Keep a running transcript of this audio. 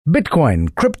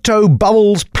Bitcoin, crypto,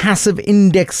 bubbles, passive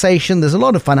indexation. There's a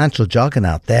lot of financial jargon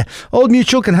out there. Old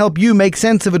Mutual can help you make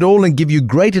sense of it all and give you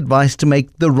great advice to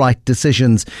make the right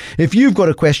decisions. If you've got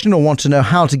a question or want to know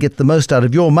how to get the most out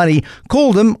of your money,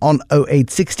 call them on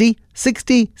 0860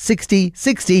 60 60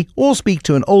 60 or speak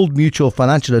to an Old Mutual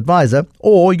financial advisor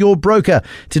or your broker.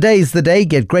 Today's the day.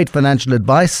 Get great financial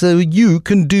advice so you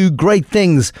can do great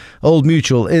things. Old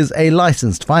Mutual is a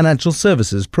licensed financial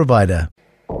services provider.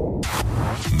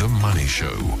 The Money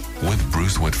Show with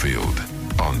Bruce Whitfield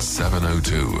on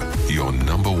 702, your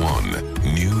number one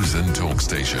news and talk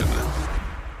station.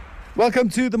 Welcome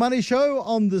to The Money Show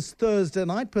on this Thursday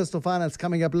night. Personal finance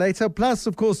coming up later. Plus,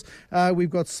 of course, we've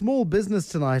got small business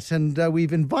tonight, and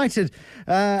we've invited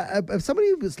somebody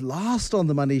who was last on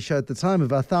The Money Show at the time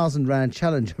of our 1,000 Rand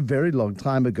challenge a very long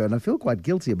time ago, and I feel quite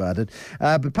guilty about it.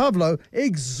 But Pavlo,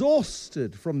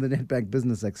 exhausted from the Nedbank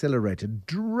Business Accelerator,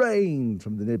 drained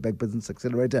from the Nedbank Business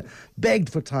Accelerator, begged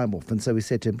for time off. And so we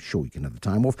said to him, sure, you can have the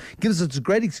time off. Gives us a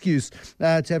great excuse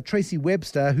to have Tracy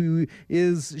Webster, who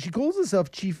is, she calls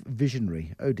herself Chief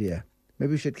Visionary. Oh dear.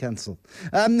 Maybe we should cancel.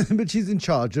 But she's in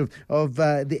charge of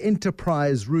the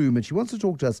Enterprise Room, and she wants to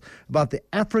talk to us about the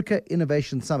Africa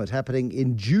Innovation Summit happening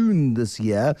in June this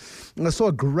year. And I saw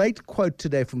a great quote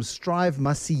today from Strive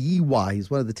Masiyiwa. He's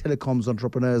one of the telecoms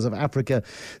entrepreneurs of Africa,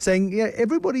 saying, yeah,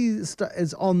 everybody is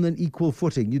on an equal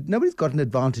footing. Nobody's got an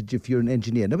advantage if you're an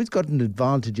engineer. Nobody's got an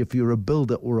advantage if you're a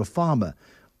builder or a farmer.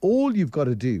 All you've got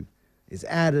to do is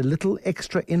add a little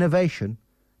extra innovation,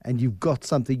 and you've got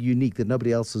something unique that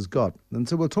nobody else has got. And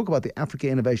so we'll talk about the Africa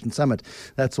Innovation Summit.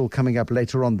 That's all coming up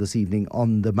later on this evening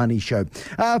on The Money Show.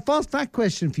 Fast fact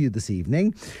question for you this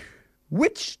evening.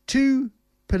 Which two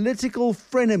political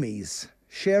frenemies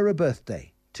share a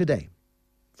birthday today?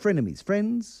 Frenemies.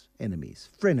 Friends, enemies.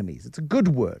 Frenemies. It's a good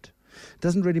word.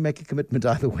 Doesn't really make a commitment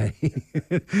either way.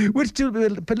 Which two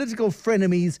political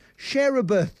frenemies share a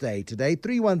birthday today?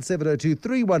 31702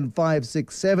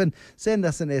 31567. Send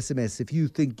us an SMS if you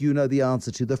think you know the answer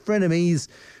to the frenemies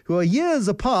who are years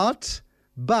apart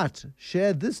but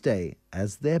share this day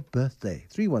as their birthday.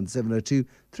 31702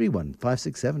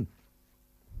 31567.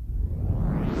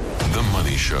 The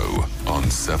Money Show on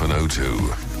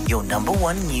 702. Your number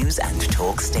one news and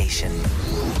talk station.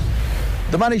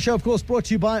 The Money Show, of course, brought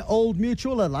to you by Old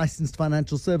Mutual, a licensed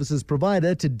financial services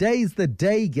provider. Today's the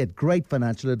day. Get great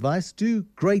financial advice. Do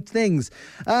great things.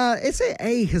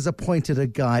 SAA has appointed a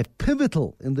guy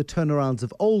pivotal in the turnarounds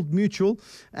of Old Mutual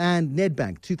and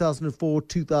Nedbank, 2004,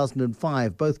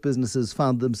 2005. Both businesses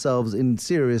found themselves in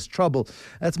serious trouble.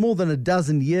 That's more than a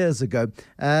dozen years ago.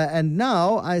 And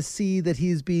now I see that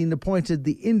he's been appointed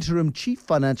the interim chief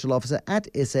financial officer at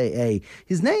SAA.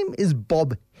 His name is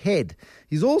Bob Head.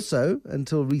 He's also,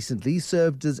 until recently,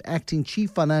 served as acting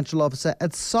chief financial officer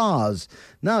at SARS.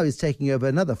 Now he's taking over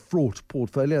another fraught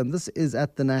portfolio, and this is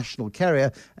at the national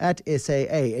carrier at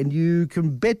SAA. And you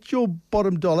can bet your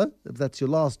bottom dollar, if that's your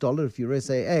last dollar, if you're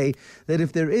SAA, that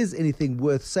if there is anything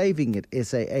worth saving at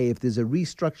SAA, if there's a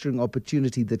restructuring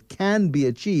opportunity that can be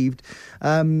achieved,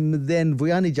 then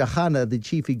Vuyani Jahana, the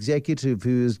chief executive,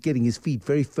 who is getting his feet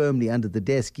very firmly under the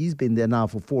desk, he's been there now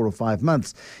for 4 or 5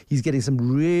 months. He's getting some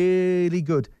really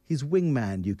good. His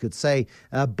wingman, you could say.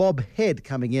 Bob Head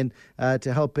coming in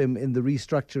to help him in the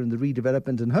restructure and the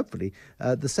redevelopment and hopefully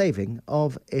the saving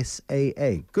of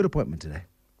SAA. Good appointment today.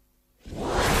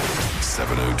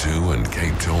 702 and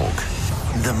Cape Talk.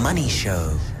 The Money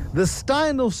Show. The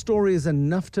Steinhoff story is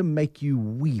enough to make you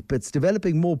weep. It's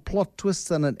developing more plot twists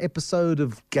than an episode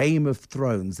of Game of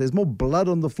Thrones. There's more blood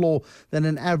on the floor than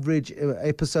an average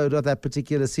episode of that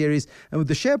particular series. And with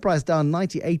the share price down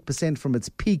 98% from its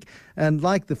peak, and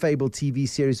like the fabled TV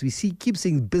series, we keep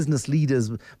seeing business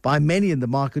leaders by many in the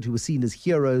market who were seen as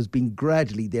heroes being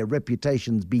gradually, their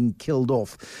reputations being killed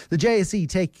off. The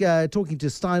JSE talking to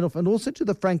Steinhoff and also to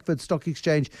the Frankfurt Stock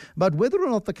Exchange about whether or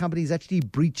not the company's actually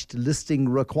breached listing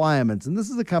requirements. And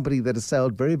this is a company that has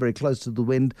sailed very, very close to the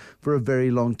wind for a very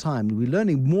long time. We're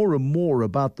learning more and more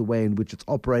about the way in which it's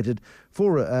operated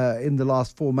in the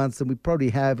last 4 months than we probably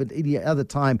have at any other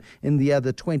time in the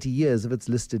other 20 years of its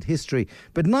listed history.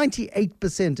 But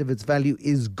 98% of its value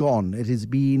is gone. It has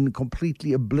been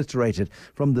completely obliterated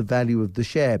from the value of the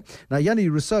share. Now, Jannie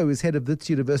Rossouw is head of Wits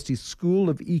University School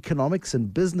of Economics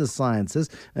and Business Sciences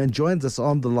and joins us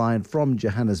on the line from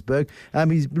Johannesburg.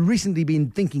 He's recently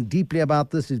been thinking deeply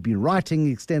about this. He's been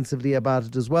writing extensively about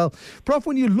it as well. Prof,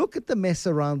 when you look at the mess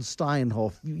around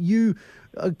Steinhoff, you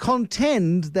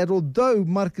contend that although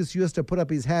Marcus Jooste put up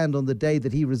his hand on the day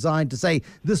that he resigned to say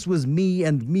this was me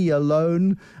and me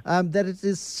alone, that it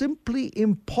is simply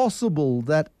impossible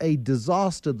that a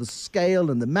disaster the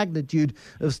scale and the magnitude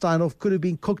of Steinhoff could have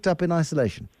been cooked up in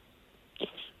isolation.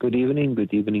 Good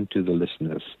evening to the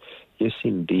listeners. Yes,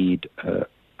 indeed,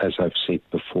 as I've said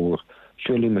before,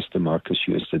 surely Mr. Marcus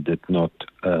Jooste did not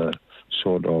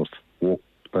sort of walk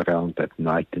around at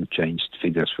night and changed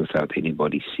figures without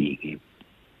anybody seeing him.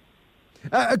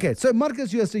 Okay, so Marcus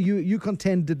Jooste, you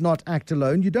contend, did not act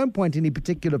alone. You don't point any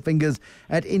particular fingers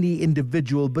at any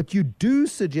individual, but you do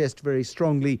suggest very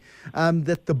strongly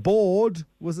that the board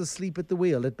was asleep at the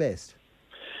wheel at best.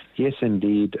 Yes,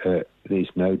 indeed.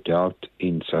 There's no doubt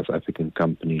in South African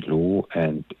company law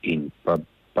and in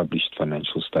published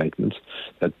financial statements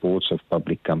that boards of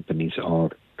public companies are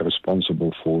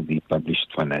responsible for the published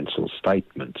financial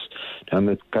statements. Now, in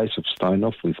the case of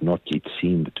Steinhoff, we've not yet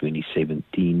seen the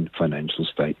 2017 financial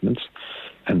statements,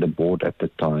 and the board at the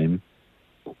time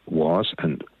was,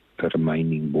 and the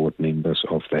remaining board members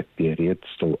of that period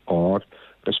still are,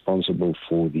 responsible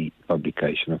for the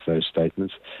publication of those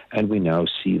statements, and we now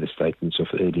see the statements of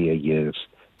earlier years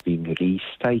being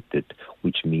restated,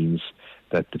 which means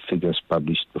that the figures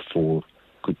published before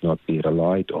could not be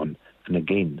relied on. And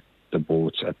again, the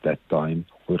boards at that time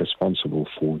were responsible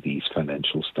for these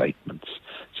financial statements.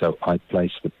 So I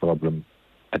place the problem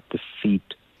at the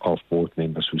feet of board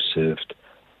members who served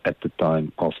at the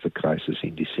time of the crisis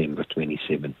in December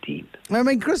 2017. I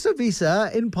mean, Chris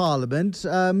Ovisa in Parliament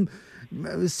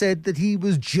said that he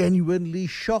was genuinely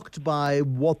shocked by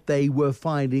what they were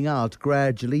finding out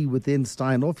gradually within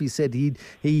Steinhoff. He said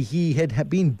he had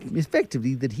been,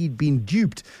 effectively, that he'd been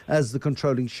duped as the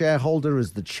controlling shareholder,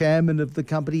 as the chairman of the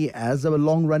company, as a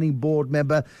long-running board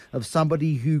member of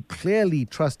somebody who clearly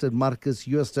trusted Marcus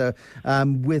Jooste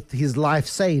with his life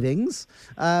savings.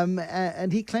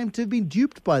 And he claimed to have been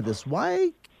duped by this.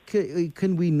 Why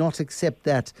can we not accept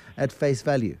that at face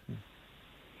value?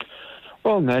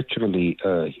 Well, naturally,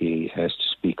 he has to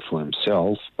speak for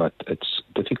himself, but it's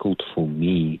difficult for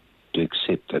me to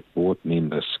accept that board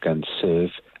members can serve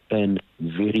in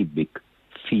very big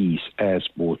fees as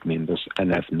board members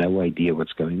and have no idea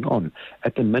what's going on.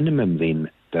 At the minimum,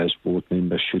 then, those board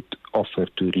members should offer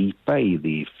to repay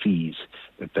the fees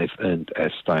that they've earned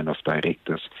as Steinhoff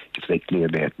directors if they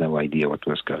clearly had no idea what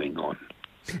was going on.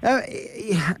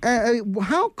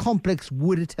 How complex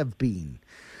would it have been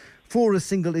for a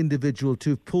single individual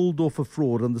to have pulled off a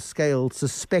fraud on the scale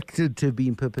suspected to have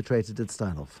been perpetrated at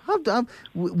Steinhoff?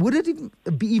 Would it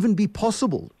even be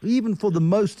possible, even for the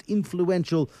most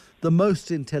influential, the most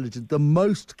intelligent, the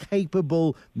most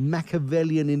capable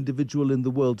Machiavellian individual in the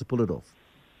world to pull it off?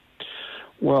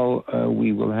 Well,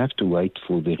 we will have to wait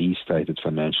for the restated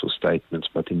financial statements,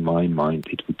 but in my mind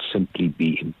it would simply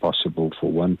be impossible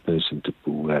for one person to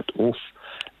pull that off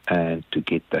and to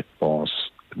get that past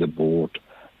the board,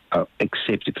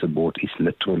 except if the board is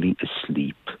literally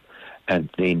asleep. And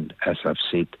then, as I've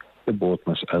said, the board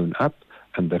must own up,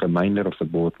 and the remainder of the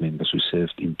board members who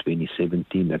served in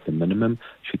 2017 at the minimum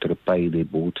should repay their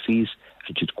board fees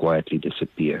and should quietly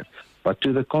disappear. But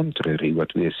to the contrary,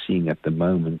 what we are seeing at the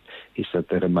moment is that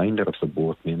the remainder of the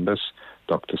board members,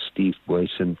 Dr. Steve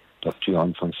Boyson, Dr.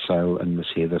 Johan van Zyl and Ms.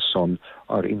 Heather Son,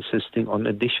 are insisting on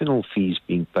additional fees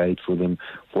being paid for them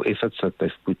for efforts that they've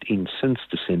put in since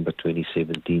December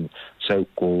 2017,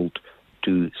 so-called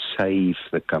to save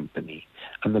the company.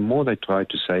 And the more they try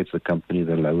to save the company,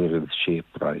 the lower the share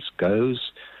price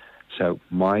goes. So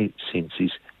my sense is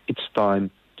it's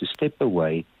time to step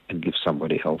away and give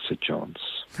somebody else a chance.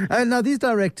 Now, these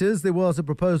directors, there was a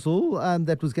proposal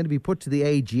that was going to be put to the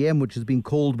AGM, which has been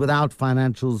called without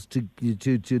financials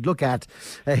to look at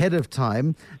ahead of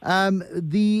time.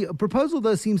 The proposal,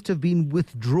 though, seems to have been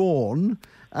withdrawn.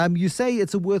 You say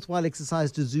it's a worthwhile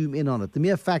exercise to zoom in on it. The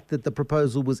mere fact that the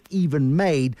proposal was even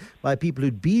made by people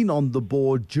who'd been on the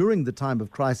board during the time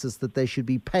of crisis, that they should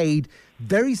be paid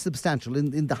very substantial,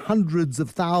 in the hundreds of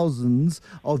thousands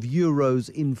of euros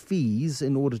in fees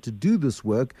in order to do this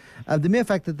work. The mere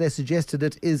fact that they suggested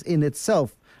it is in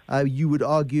itself, you would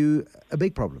argue, a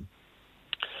big problem.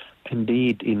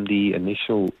 Indeed, in the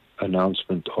initial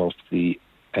announcement of the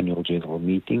annual general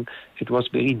meeting, it was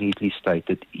very neatly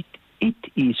stated it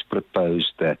is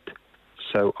proposed that.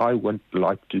 So I would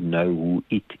like to know who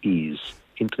it is.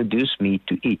 Introduce me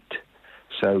to it.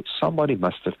 So somebody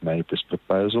must have made this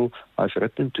proposal. I've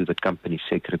written to the company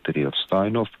secretary of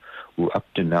Steinhoff, who up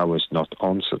to now has not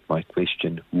answered my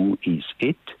question, who is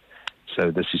it?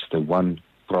 So this is the one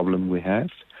problem we have.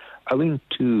 Owing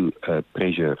to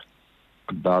pressure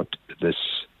about this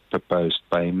proposed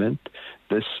payment,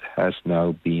 this has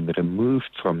now been removed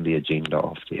from the agenda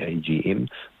of the AGM,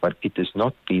 but it has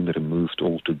not been removed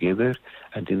altogether.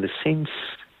 And in the sense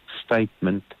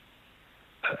statement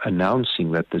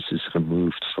announcing that this is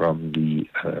removed from the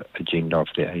agenda of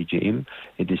the AGM,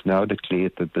 it is now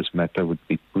declared that this matter would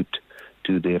be put to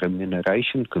to the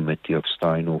remuneration committee of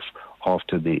Steinhoff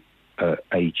after the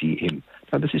AGM.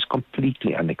 Now, this is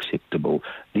completely unacceptable.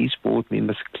 These board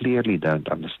members clearly don't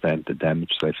understand the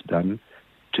damage they've done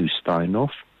to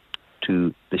Steinhoff,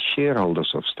 to the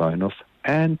shareholders of Steinhoff,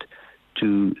 and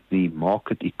to the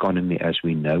market economy as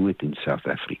we know it in South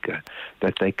Africa,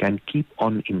 that they can keep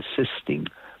on insisting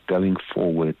going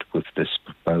forward with this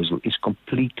proposal is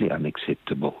completely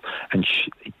unacceptable. And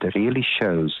it really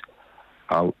shows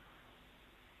how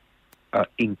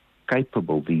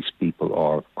incapable these people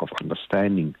are of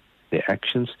understanding their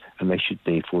actions, and they should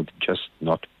therefore just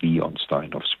not be on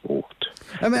Steinhoff's board.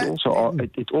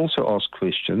 It also asks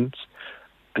questions.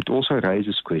 It also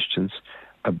raises questions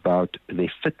about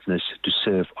their fitness to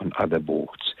serve on other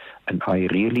boards. And I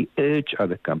really urge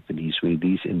other companies where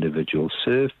these individuals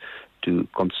serve to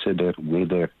consider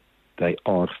whether they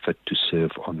are fit to serve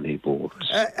on their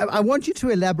boards. I want you to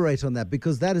elaborate on that,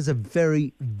 because that is a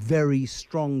very, very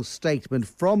strong statement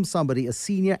from somebody, a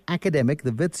senior academic,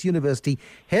 the Wits University,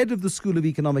 head of the School of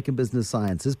Economic and Business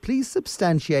Sciences. Please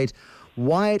substantiate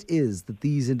why it is that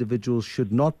these individuals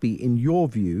should not be, in your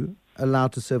view,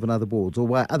 allowed to serve on other boards, or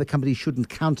why other companies shouldn't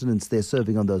countenance their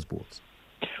serving on those boards.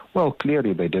 Well,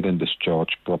 clearly they didn't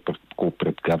discharge proper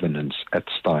corporate governance at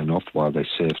Steinhoff while they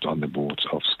served on the boards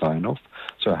of Steinhoff.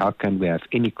 So how can we have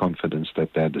any confidence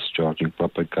that they're discharging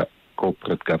proper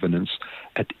corporate governance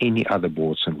at any other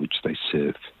boards on which they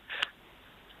serve?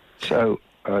 So,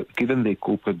 given their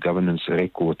corporate governance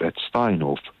record at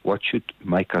Steinhoff, what should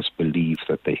make us believe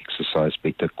that they exercise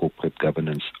better corporate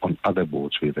governance on other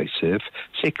boards where they serve?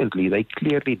 Secondly, they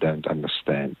clearly don't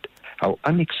understand how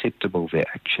unacceptable their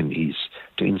action is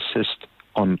to insist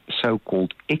on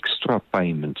so-called extra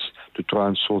payments to try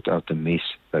and sort out the mess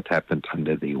that happened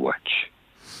under their watch.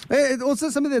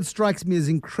 Also, something that strikes me as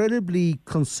incredibly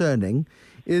concerning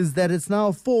is that it's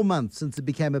now 4 months since it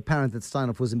became apparent that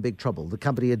Steinhoff was in big trouble. The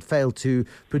company had failed to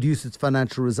produce its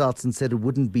financial results and said it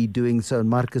wouldn't be doing so, and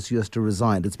Marcus Jooste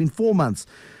resigned. It's been 4 months.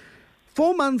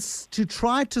 4 months to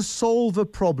try to solve a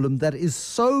problem that is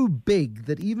so big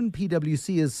that even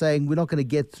PwC is saying we're not going to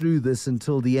get through this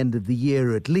until the end of the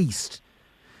year at least,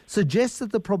 suggests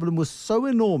that the problem was so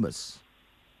enormous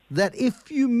that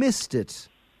if you missed it,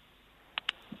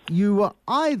 you are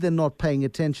either not paying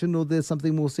attention or there's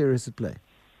something more serious at play.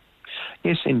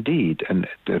 Yes, indeed. And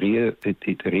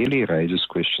it really raises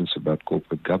questions about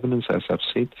corporate governance, as I've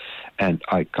said. And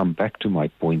I come back to my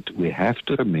point. We have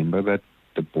to remember that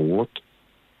the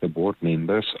board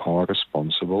members are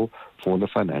responsible for the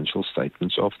financial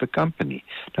statements of the company.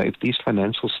 Now, if these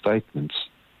financial statements,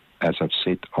 as I've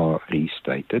said, are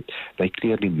restated, they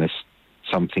clearly missed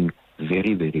something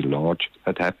very, very large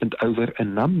that happened over a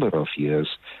number of years,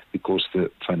 because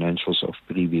the financials of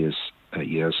previous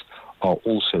years are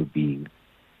also being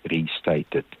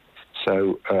restated.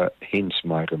 So, hence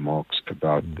my remarks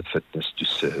about the fitness to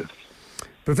serve.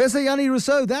 Professor Jannie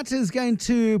Rossouw, that is going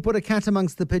to put a cat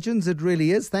amongst the pigeons. It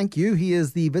really is. Thank you. He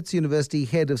is the Wits University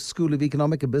Head of School of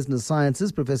Economic and Business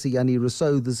Sciences, Professor Jannie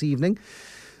Rossouw, this evening,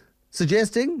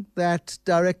 suggesting that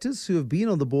directors who have been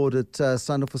on the board at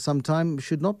Steinhoff for some time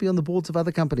should not be on the boards of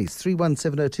other companies.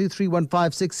 31702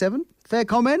 31567. Fair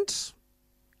comment?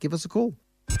 Give us a call.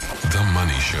 The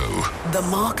Money Show. The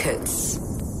markets.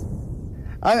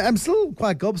 I'm still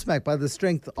quite gobsmacked by the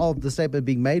strength of the statement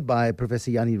being made by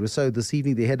Professor Jannie Rossouw this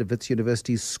evening, the head of Wits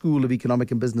University's School of Economic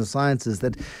and Business Sciences,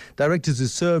 that directors who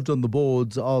served on the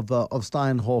boards of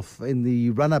Steinhoff in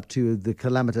the run-up to the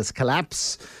calamitous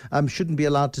collapse shouldn't be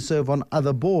allowed to serve on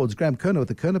other boards. Graham Kerner with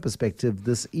the Kerner perspective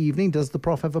this evening. Does the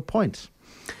Prof have a point?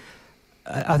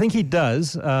 I think he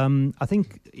does. I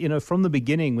think, from the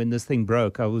beginning when this thing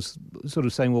broke, I was sort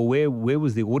of saying, well, where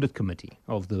was the audit committee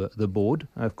of the board?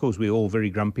 Of course, we're all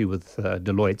very grumpy with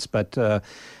Deloitte's, but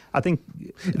I think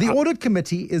the audit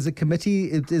committee is a committee.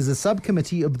 It is a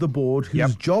subcommittee of the board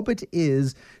whose job it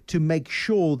is to make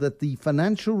sure that the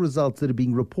financial results that are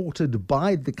being reported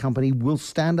by the company will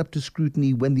stand up to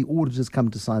scrutiny when the auditors come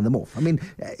to sign them off. I mean,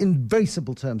 in very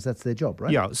simple terms, that's their job,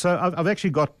 right? Yeah. So I've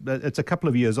actually got, it's a couple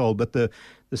of years old, but the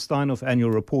Steinhoff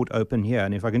annual report open here.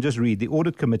 And if I can just read the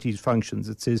audit committee's functions,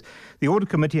 it says, the audit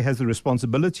committee has the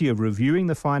responsibility of reviewing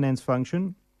the finance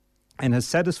function and has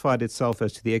satisfied itself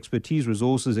as to the expertise,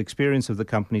 resources, experience of the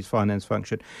company's finance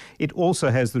function. It also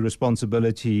has the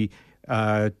responsibility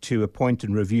to appoint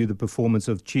and review the performance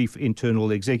of chief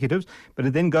internal executives. But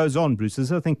it then goes on, Bruce. This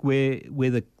is, I think, where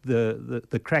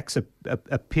the cracks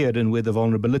appeared and where the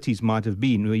vulnerabilities might have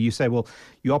been, where you say, well,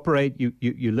 you operate,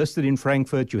 you're listed in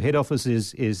Frankfurt, your head office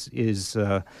is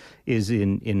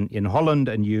in Holland,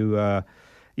 and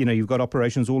you've got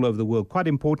operations all over the world. Quite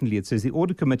importantly, it says the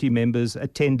audit committee members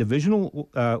attend divisional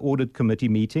audit committee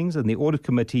meetings, and the audit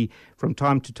committee from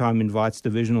time to time invites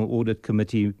divisional audit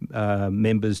committee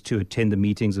members to attend the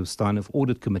meetings of Steinhoff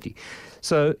Audit Committee.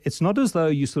 So it's not as though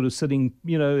you're sort of sitting,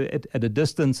 at a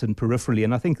distance and peripherally.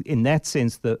 And I think in that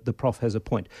sense, the Prof has a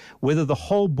point. Whether the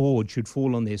whole board should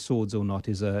fall on their swords or not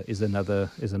is another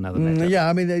matter. Yeah,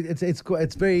 I mean, it's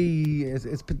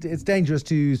dangerous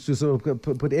to sort of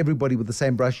put everybody with the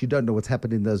same brush. You don't know what's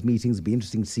happened in those meetings. It'd be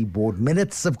interesting to see board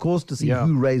minutes, of course, to see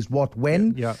who raised what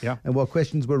when and what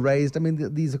questions were raised. I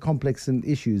mean, these are complex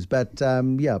issues, but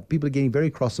people are getting very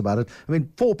cross about it. I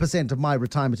mean, 4% of my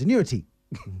retirement annuity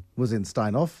was in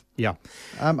Steinhoff. Yeah.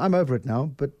 I'm over it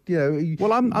now, but,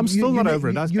 Well, I'm still not over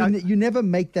it. You never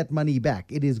make that money back.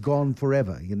 It is gone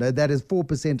forever. That is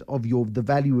 4% of the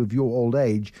value of your old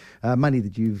age, money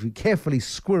that you've carefully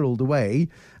squirreled away.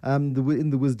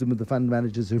 In the wisdom of the fund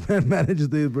managers who manage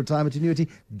the retirement annuity,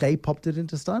 they popped it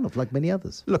into Steinhoff, like many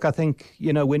others. Look, I think,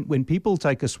 when people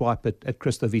take a swipe at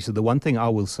Christo Wiese, the one thing I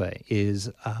will say is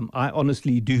I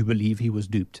honestly do believe he was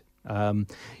duped.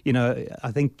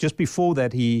 I think just before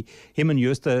that, him and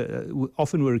Jooste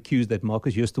often were accused that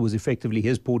Marcus Jooste was effectively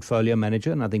his portfolio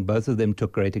manager, and I think both of them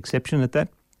took great exception at that.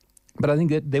 But I think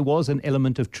that there was an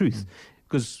element of truth.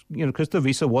 Because, Christo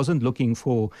Wiese wasn't looking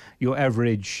for your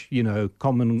average,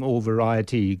 common or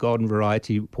variety, garden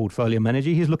variety portfolio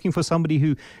manager. He's looking for somebody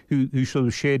who sort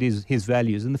of shared his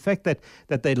values. And the fact that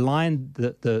they lined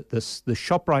the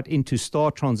ShopRite into Star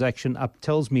transaction up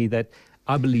tells me that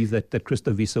I believe that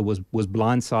Christo Wiese was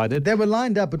blindsided. They were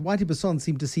lined up, but Whitey Basson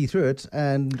seemed to see through it,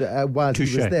 and while he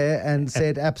was there, and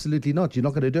said, "Absolutely not. You're not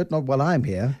going to do it. Not while I'm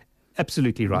here."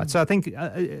 Absolutely right. So I think,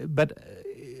 but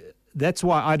that's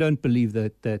why I don't believe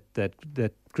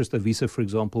that Christo Wiese, for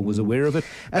example, was aware of it.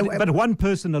 But one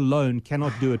person alone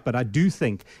cannot do it. But I do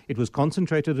think it was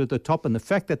concentrated at the top, and the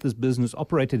fact that this business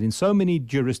operated in so many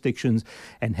jurisdictions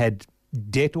and had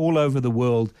debt all over the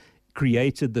world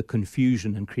created the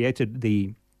confusion and created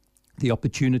the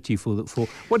opportunity for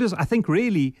what is, I think,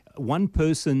 really one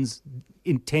person's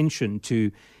intention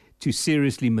to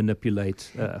seriously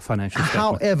manipulate financial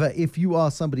statement. However, if you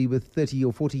are somebody with 30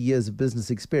 or 40 years of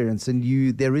business experience and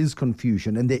there is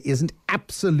confusion and there isn't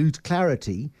absolute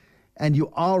clarity, and you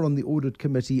are on the audit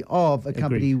committee of a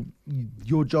company,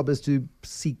 your job is to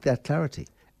seek that clarity.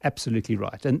 Absolutely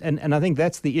right. And I think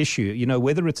that's the issue.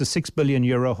 Whether it's a €6 billion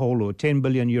hole or a €10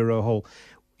 billion hole,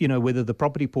 whether the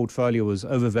property portfolio was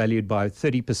overvalued by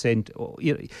 30%, or,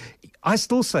 I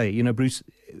still say, Bruce,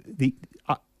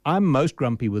 I'm most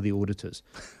grumpy with the auditors.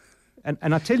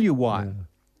 And I tell you why. Yeah.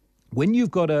 When you've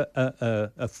got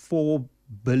a €4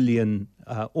 billion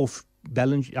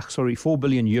 €4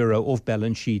 billion off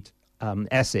balance sheet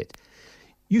asset,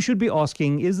 you should be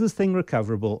asking, is this thing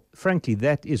recoverable? Frankly,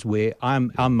 that is where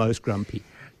I'm most grumpy.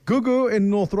 Gugu in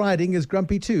North Riding is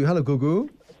grumpy too. Hello, Gugu.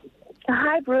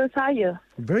 Hi, Bruce. How are you?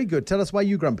 Very good. Tell us why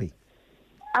you're grumpy.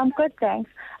 I'm good,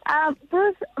 thanks.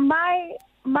 Bruce,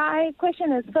 my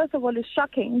question is, first of all, it's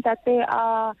shocking that they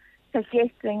are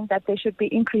suggesting that they should be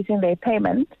increasing their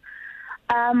payment.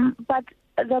 But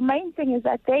the main thing is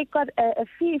that they got a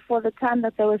fee for the time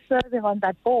that they were serving on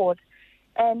that board.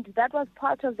 And that was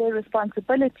part of their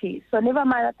responsibility. So never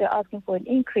mind that they're asking for an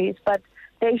increase, but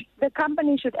the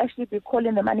company should actually be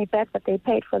calling the money back that they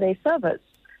paid for their service,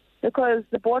 because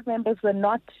the board members were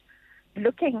not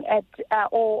looking at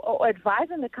or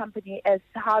advising the company as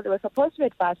how they were supposed to be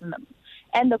advising them.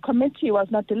 And the committee was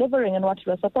not delivering in what it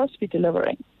was supposed to be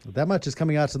delivering. That much is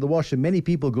coming out of the wash, and many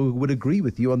people would agree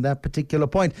with you on that particular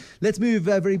point. Let's move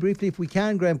very briefly, if we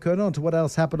can, Graham Kerner, on to what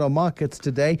else happened on markets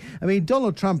today. I mean,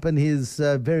 Donald Trump and his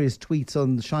various tweets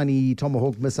on shiny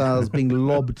Tomahawk missiles being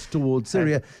lobbed towards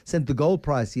Syria sent the gold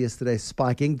price yesterday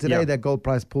spiking. Today, that gold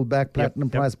price pulled back, platinum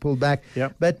price pulled back.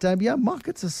 But,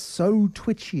 markets are so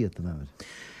twitchy at the moment.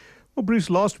 Well, Bruce,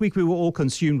 last week we were all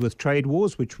consumed with trade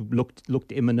wars, which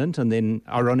looked imminent, and then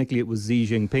ironically it was Xi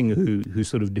Jinping who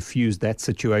sort of diffused that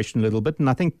situation a little bit. And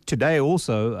I think today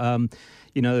also,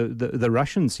 the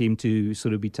Russians seem to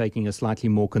sort of be taking a slightly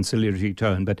more conciliatory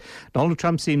tone. But Donald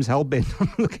Trump seems hell-bent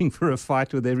on looking for a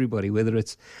fight with everybody, whether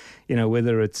it's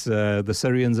the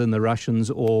Syrians and the Russians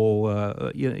or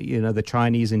the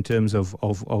Chinese in terms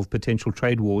of potential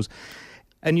trade wars.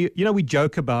 And we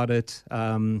joke about it.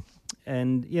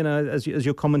 And, as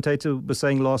your commentator was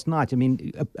saying last night, I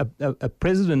mean, a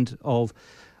president of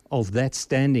that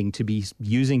standing to be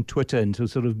using Twitter and to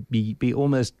sort of be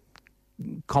almost,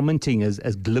 commenting as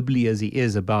glibly as he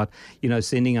is about,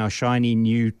 sending our shiny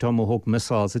new Tomahawk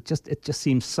missiles. It just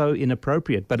seems so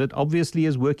inappropriate. But it obviously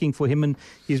is working for him, and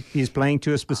he's playing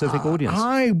to a specific audience.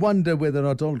 I wonder whether or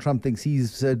not Donald Trump thinks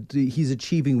he's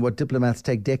achieving what diplomats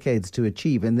take decades to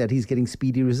achieve, and that he's getting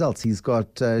speedy results. He's got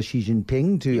Xi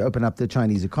Jinping to open up the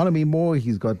Chinese economy more.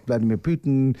 He's got Vladimir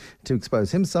Putin to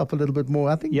expose himself a little bit more.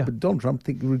 I think Donald Trump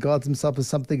regards himself as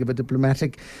something of a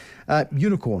diplomatic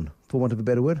unicorn, for want of a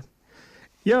better word.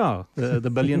 Yeah, the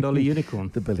billion-dollar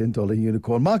unicorn. The billion-dollar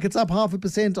unicorn. Markets up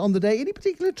 0.5% on the day. Any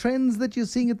particular trends that you're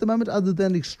seeing at the moment other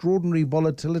than extraordinary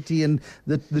volatility and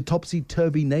the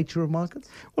topsy-turvy nature of markets?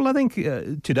 Well, I think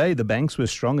today the banks were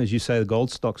strong. As you say, the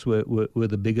gold stocks were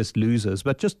the biggest losers.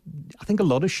 But I think a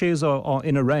lot of shares are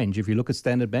in a range. If you look at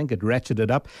Standard Bank, it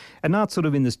ratcheted up. And now it's sort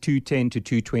of in this 210 to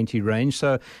 220 range.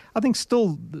 So I think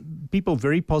still people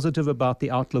very positive about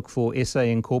the outlook for SA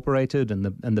Incorporated and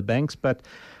the banks. But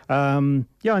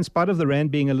in spite of the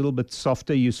rand being a little bit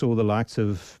softer, you saw the likes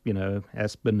of,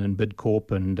 Aspen and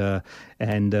Bidcorp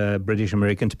and British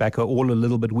American Tobacco all a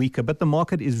little bit weaker. But the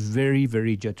market is very,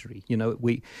 very jittery.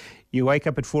 You wake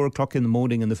up at 4 o'clock in the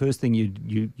morning, and the first thing you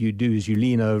do is you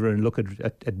lean over and look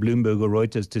at Bloomberg or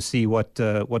Reuters to see what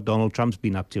Donald Trump's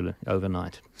been up to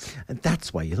overnight. And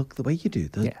that's why you look the way you do.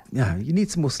 You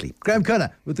need some more sleep. Graham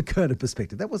Kerner with the Kerner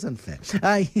perspective. That was unfair.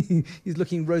 He's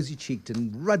looking rosy-cheeked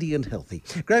and ruddy and healthy.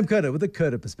 Graham Kerner with the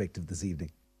Kerner perspective this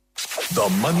evening. The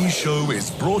Money Show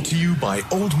is brought to you by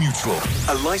Old Mutual,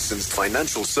 a licensed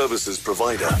financial services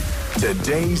provider.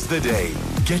 Today's the day.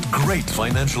 Get great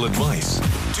financial advice.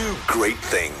 Do great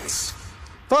things.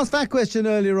 Fast fact question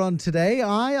earlier on today.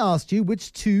 I asked you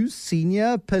which two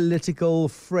senior political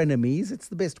frenemies, it's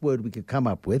the best word we could come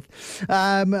up with,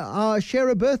 share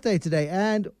a birthday today.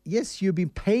 And yes, you've been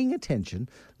paying attention.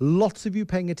 Lots of you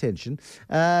paying attention.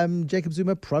 Jacob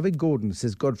Zuma, Pravin Gordhan,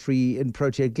 says Godfrey in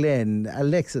Protea Glen.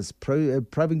 Alexis,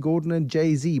 Pravin Gordhan and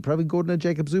Jay-Z. Pravin Gordhan and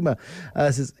Jacob Zuma,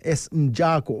 says S.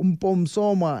 Mjako, Umpom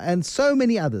Soma, and so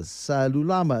many others.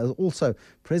 Lulama, also former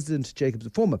President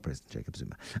Jacob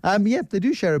Zuma. They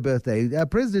do share a birthday.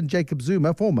 President Jacob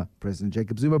Zuma, former President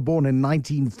Jacob Zuma, born in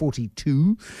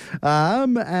 1942,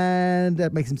 and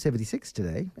that makes him 76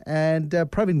 today. And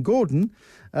Pravin Gordhan,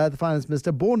 the finance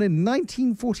minister, born in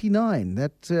 1949.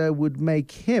 That would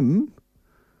make him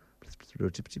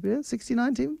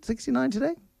 69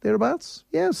 today, thereabouts.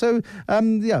 So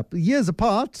years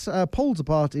apart, poles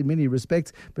apart in many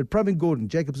respects. But Pravin Gordhan,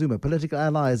 Jacob Zuma, political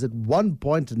allies at one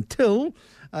point until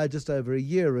just over a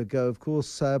year ago. Of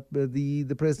course,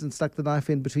 the president stuck the knife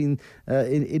in between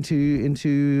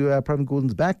into Pravin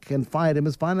Gordhan's back and fired him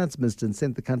as finance minister and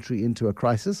sent the country into a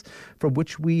crisis from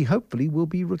which we hopefully will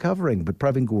be recovering. But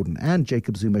Pravin Gordhan and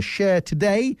Jacob Zuma share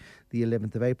today, the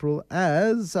 11th of April,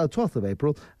 as 12th of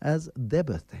April, as their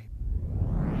birthday.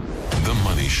 The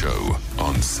Money Show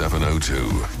on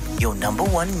 702. Your number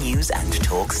one news and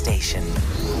talk station.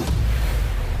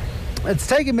 It's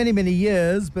taken many, many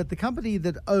years, but the company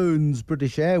that owns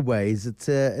British Airways, it's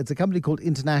a company called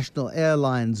International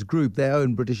Airlines Group. They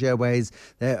own British Airways.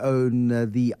 They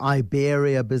own the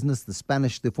Iberia business,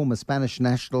 the former Spanish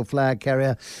national flag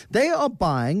carrier. They are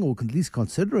buying, or at least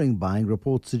considering buying,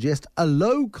 reports suggest, a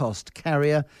low-cost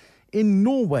carrier in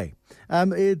Norway.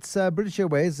 It's British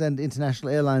Airways and International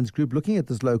Airlines Group looking at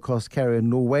this low-cost carrier in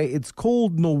Norway. It's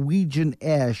called Norwegian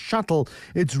Air Shuttle.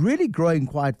 It's really growing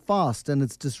quite fast, and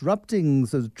it's disrupting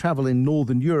sort of travel in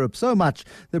Northern Europe so much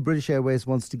that British Airways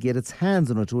wants to get its hands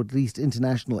on it, or at least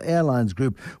International Airlines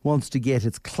Group wants to get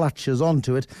its clutches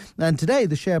onto it. And today,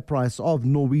 the share price of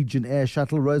Norwegian Air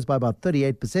Shuttle rose by about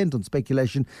 38% on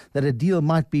speculation that a deal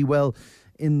might be,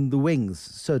 in the wings,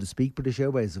 so to speak. British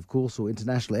Airways, of course, or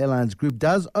International Airlines Group,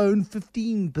 does own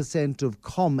 15% of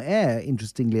Comair,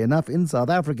 interestingly enough, in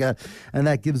South Africa, and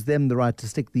that gives them the right to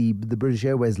stick the British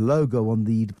Airways logo on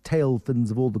the tail fins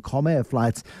of all the Comair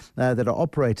flights that are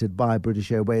operated by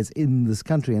British Airways in this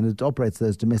country, and it operates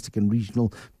those domestic and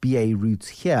regional BA routes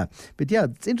here. But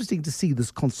it's interesting to see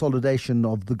this consolidation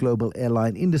of the global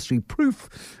airline industry.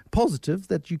 Proof positive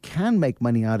that you can make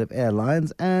money out of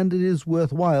airlines, and it is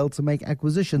worthwhile to make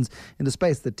acquisitions in a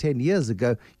space that 10 years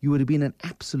ago you would have been an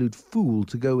absolute fool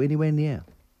to go anywhere near.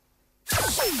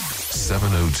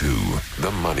 702,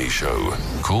 The Money Show.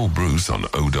 Call Bruce on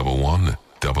 011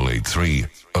 883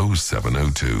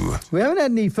 0702. We haven't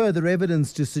had any further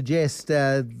evidence to suggest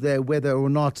whether or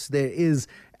not there is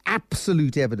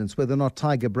absolute evidence whether or not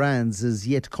Tiger Brands has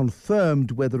yet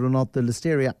confirmed whether or not the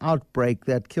listeria outbreak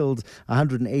that killed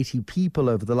 180 people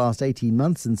over the last 18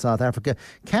 months in South Africa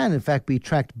can in fact be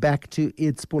tracked back to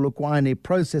its Polokwane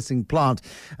processing plant.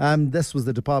 This was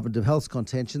the Department of Health's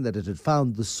contention that it had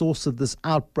found the source of this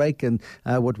outbreak, and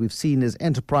what we've seen is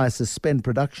Enterprise suspend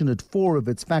production at 4 of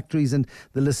its factories, and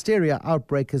the listeria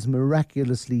outbreak has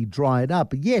miraculously dried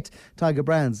up. Yet Tiger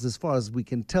Brands, as far as we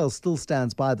can tell, still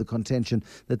stands by the contention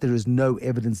that there is no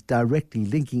evidence directly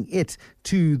linking it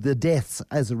to the deaths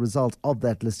as a result of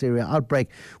that listeria outbreak.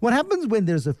 What happens when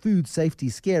there's a food safety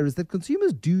scare is that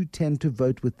consumers do tend to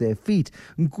vote with their feet.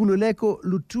 Nkululeko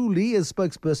Lutuli is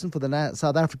spokesperson for the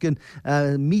South African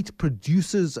Meat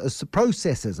Processors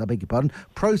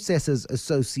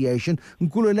Association.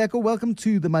 Nkululeko, welcome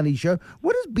to the Money Show.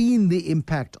 What has been the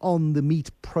impact on the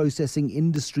meat processing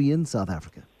industry in South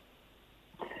Africa?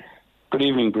 Good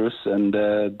evening, Bruce, and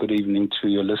good evening to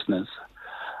your listeners.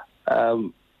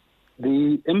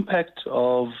 The impact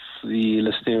of the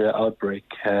listeria outbreak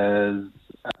has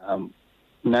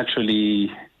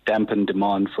naturally dampened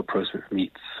demand for processed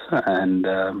meats, and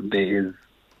there is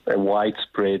a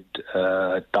widespread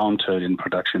downturn in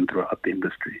production throughout the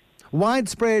industry.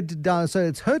 Widespread down, so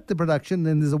it's hurt the production,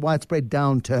 then there's a widespread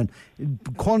downturn.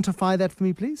 Quantify that for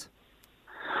me, please.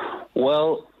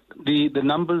 Well, the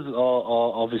numbers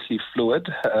are obviously fluid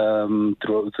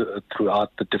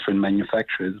throughout the different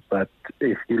manufacturers, but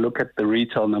if you look at the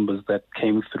retail numbers that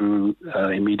came through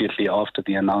immediately after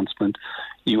the announcement,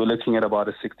 you were looking at about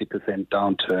a 60%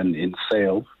 downturn in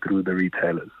sales through the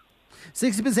retailers.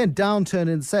 60% downturn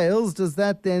in sales, does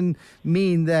that then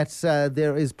mean that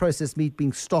there is processed meat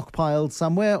being stockpiled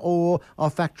somewhere, or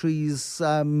are factories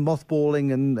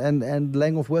mothballing and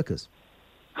laying off workers?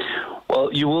 Well,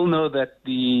 you will know that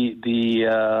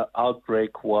the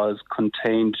outbreak was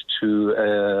contained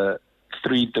to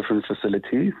 3 different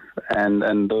facilities,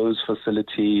 and those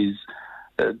facilities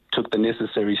took the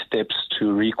necessary steps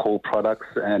to recall products,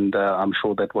 and I'm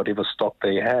sure that whatever stock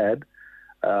they had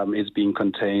is being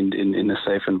contained in a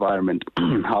safe environment.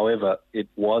 However, it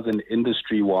was an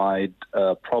industry-wide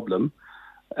problem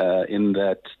in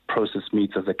that processed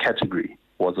meats as a category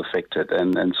was affected,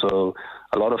 and so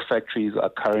a lot of factories are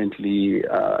currently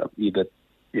either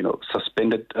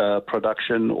suspended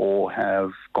production or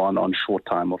have gone on short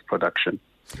time of production.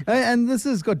 And this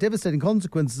has got devastating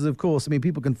consequences, of course. I mean,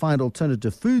 people can find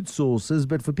alternative food sources,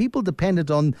 but for people dependent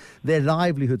on their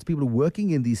livelihoods, people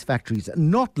working in these factories,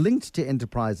 not linked to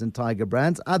Enterprise and Tiger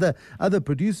Brands, other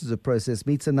producers of processed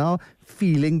meats are now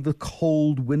feeling the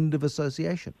cold wind of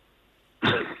association.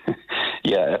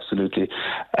 Yeah, absolutely.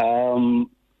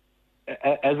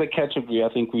 As a category, I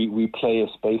think we play a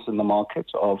space in the market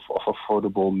of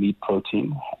affordable meat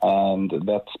protein, and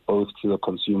that's both to the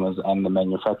consumers and the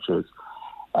manufacturers.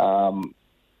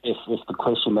 If the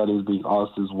question that is being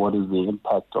asked is what is the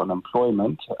impact on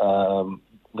employment, the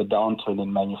downturn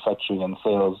in manufacturing and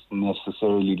sales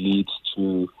necessarily leads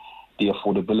to the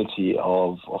affordability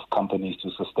of companies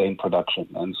to sustain production.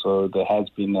 And so there has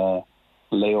been a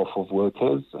layoff of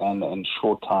workers and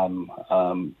short time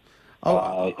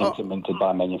implemented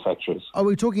by manufacturers. Are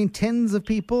we talking tens of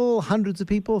people, hundreds of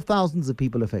people, thousands of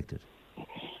people affected?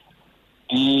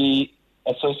 The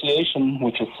association,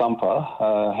 which is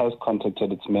SAMPA, has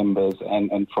contacted its members,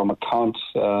 and from accounts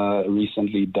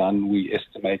recently done, we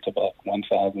estimate about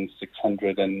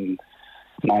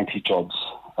 1,690 jobs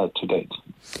to date.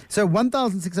 So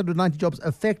 1,690 jobs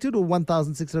affected, or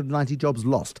 1,690 jobs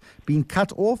lost, being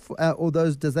cut off, or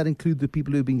those? Does that include the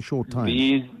people who are being short-time?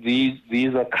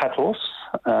 These are cut-offs.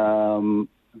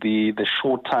 The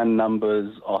short-time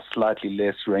numbers are slightly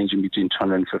less, ranging between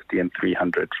 250 and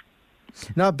 300.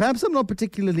 Now, perhaps I'm not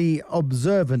particularly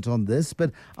observant on this,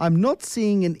 but I'm not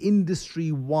seeing an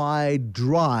industry-wide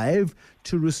drive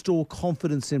to restore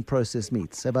confidence in processed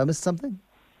meats. Have I missed something?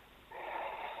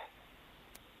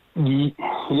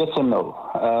 Yes and no.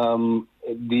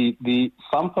 The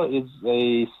SAMPA is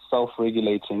a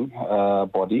self-regulating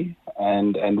body,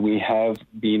 and we have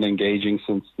been engaging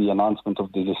since the announcement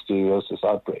of the listeriosis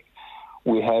outbreak.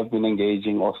 We have been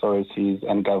engaging authorities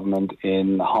and government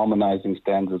in harmonizing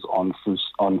standards on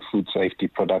food safety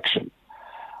production.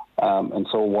 And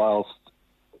so whilst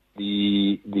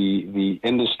the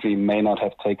industry may not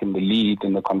have taken the lead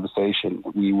in the conversation,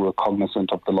 we were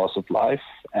cognizant of the loss of life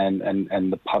and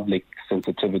the public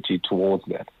sensitivity towards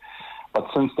that. But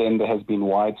since then, there has been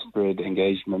widespread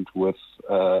engagement with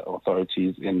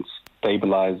authorities in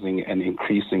stabilizing and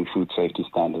increasing food safety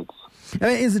standards.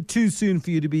 Is it too soon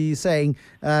for you to be saying,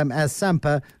 as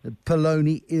Sampa,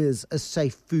 polony is a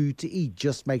safe food to eat?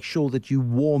 Just make sure that you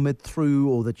warm it through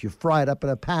or that you fry it up in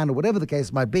a pan or whatever the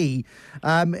case might be.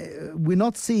 We're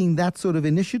not seeing that sort of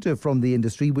initiative from the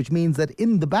industry, which means that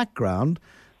in the background,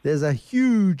 there's a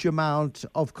huge amount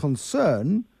of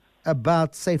concern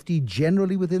about safety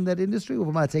generally within that industry, or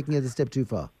am I taking it a step too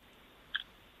far?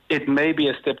 It may be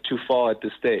a step too far at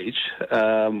this stage.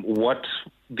 What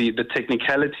the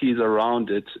technicalities around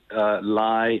it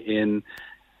lie in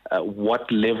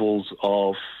what levels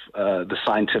of the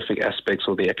scientific aspects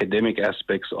or the academic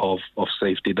aspects of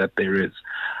safety that there is.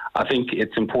 I think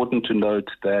it's important to note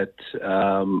that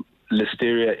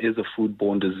Listeria is a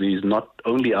foodborne disease, not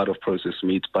only out of processed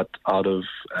meats, but out of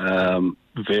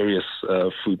various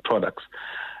food products.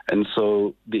 And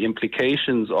so the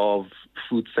implications of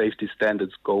food safety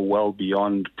standards go well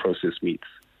beyond processed meats.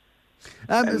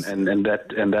 And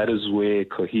that is where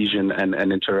cohesion and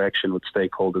interaction with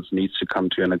stakeholders needs to come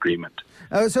to an agreement.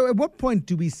 So at what point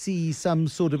do we see some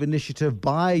sort of initiative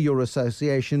by your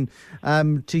association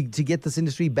to get this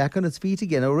industry back on its feet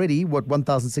again? Already,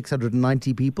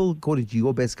 1,690 people, according to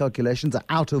your best calculations, are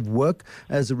out of work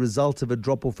as a result of a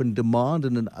drop-off in demand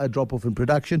and a drop-off in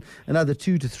production. Another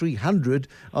 200 to 300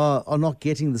 are not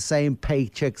getting the same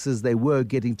paychecks as they were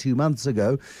getting 2 months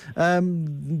ago.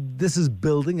 This is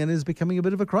building and is becoming a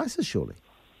bit of a crisis, surely.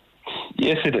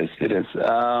 Yes, it is. It is.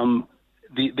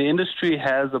 The industry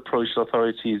has approached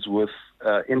authorities with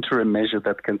interim measures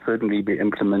that can certainly be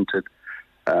implemented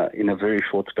in a very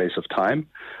short space of time.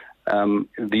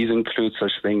 These include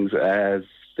such things as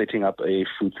setting up a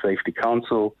food safety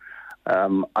council,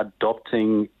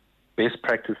 adopting best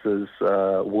practices,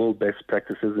 world best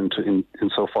practices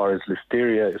insofar as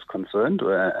Listeria is concerned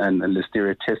and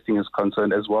Listeria testing is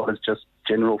concerned, as well as just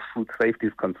general food safety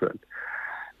is concerned.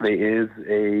 There is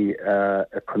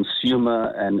a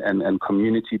consumer and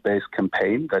community-based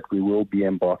campaign that we will be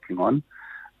embarking on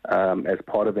as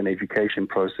part of an education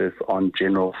process on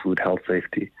general food health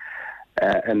safety.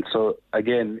 And so,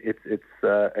 again, it's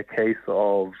a case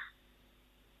of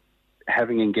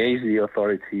having engaged the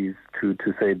authorities to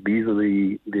say these are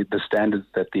the standards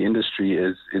that the industry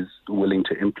is willing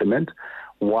to implement,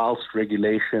 whilst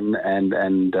regulation and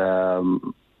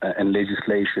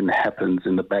legislation happens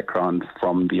in the background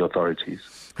from the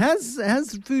authorities. Has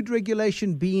food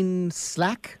regulation been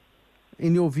slack,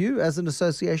 in your view, as an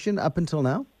association up until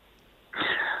now?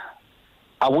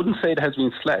 I wouldn't say it has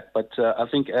been slack, but I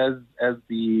think as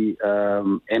the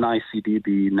NICD,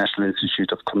 the National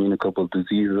Institute of Communicable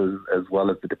Diseases, as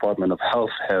well as the Department of Health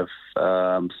have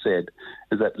said,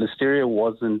 is that Listeria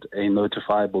wasn't a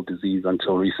notifiable disease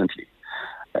until recently.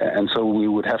 And so we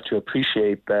would have to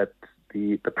appreciate that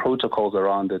the protocols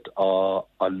around it are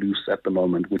loose at the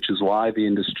moment, which is why the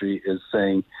industry is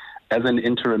saying, as an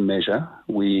interim measure,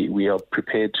 we are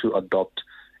prepared to adopt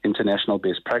international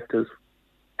best practice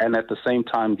and at the same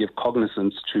time give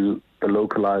cognizance to the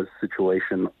localized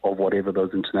situation of whatever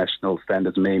those international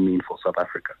standards may mean for South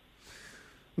Africa.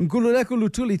 Nkululeko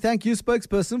Lutuli, thank you,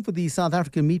 spokesperson for the South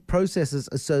African Meat Processors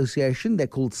Association. They're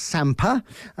called SAMPA.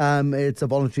 It's a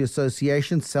voluntary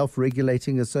association,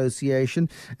 self-regulating association.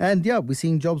 And yeah, we're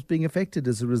seeing jobs being affected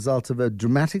as a result of a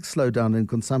dramatic slowdown in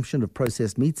consumption of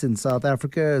processed meats in South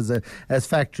Africa as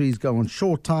factories go on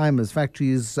short time, as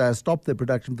factories stop their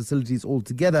production facilities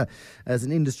altogether, as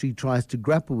an industry tries to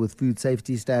grapple with food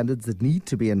safety standards that need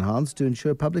to be enhanced to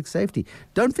ensure public safety.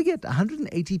 Don't forget,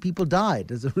 180 people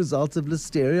died as a result of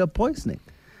Listeria poisoning.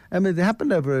 I mean, it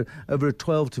happened over a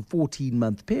 12 to 14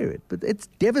 month period, but it's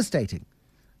devastating.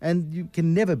 And you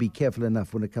can never be careful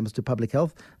enough when it comes to public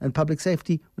health and public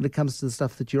safety when it comes to the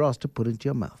stuff that you're asked to put into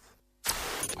your mouth.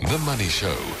 The Money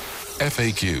Show,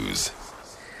 FAQs.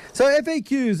 So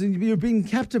FAQs, and you've been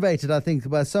captivated, I think,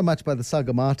 by so much by the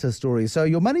Sagamata story. So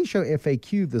your Money Show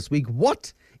FAQ this week,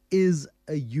 what is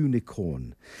a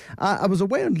unicorn? I was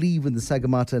away on leave when the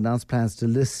Sagamata announced plans to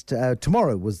list.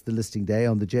 Tomorrow was the listing day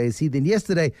on the JSE. Then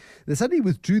yesterday, they suddenly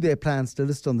withdrew their plans to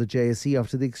list on the JSE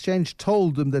after the exchange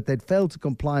told them that they'd failed to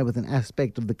comply with an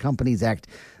aspect of the Companies Act.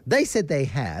 They said they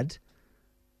had,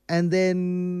 and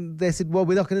then they said, well,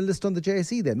 we're not going to list on the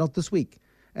JSE then, not this week.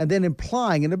 and then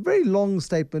implying in a very long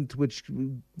statement which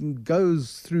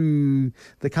goes through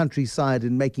the countryside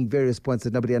and making various points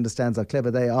that nobody understands how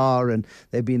clever they are, and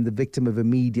they've been the victim of a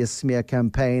media smear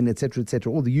campaign, etc.,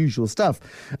 all the usual stuff.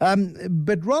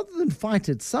 But rather than fight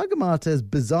it, Sagamata has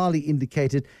bizarrely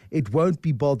indicated it won't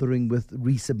be bothering with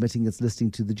resubmitting its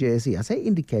listing to the JSE. I say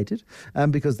indicated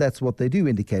because that's what they do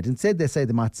indicate. Instead, they say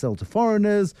they might sell to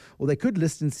foreigners, or they could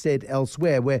list instead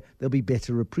elsewhere where they'll be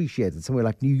better appreciated, somewhere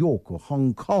like New York or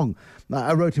Hong Kong.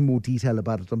 I wrote in more detail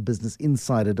about it on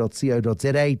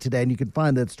businessinsider.co.za today, and you can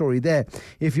find that story there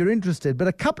if you're interested. But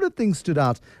a couple of things stood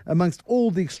out amongst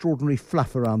all the extraordinary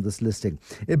fluff around this listing.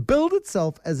 It billed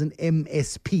itself as an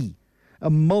MSP, a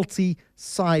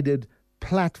multi-sided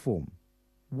platform,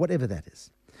 whatever that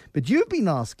is. But you've been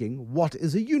asking, what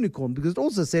is a unicorn? Because it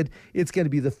also said it's going to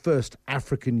be the first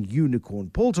African unicorn.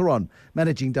 Paul Theron,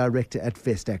 Managing Director at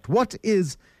Festact. What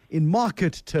is, in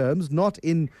market terms, not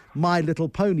in My Little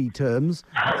Pony terms,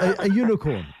 a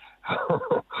unicorn?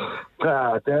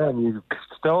 Damn, you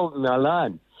stole my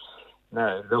line.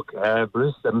 No, look,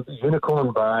 Bruce, the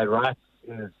unicorn by rights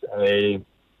is a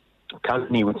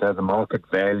company which has a market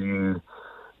value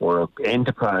or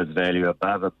enterprise value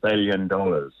above $1 billion.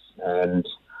 And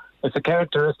it's a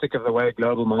characteristic of the way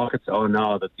global markets are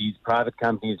now that these private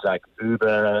companies like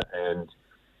Uber and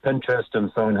Pinterest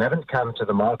and so on haven't come to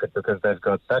the market because they've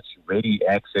got such ready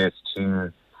access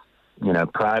to,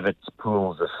 private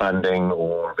pools of funding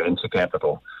or venture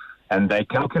capital. And they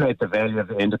calculate the value of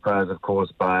the enterprise, of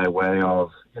course, by way of,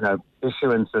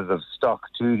 issuances of stock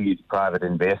to these private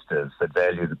investors that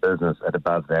value the business at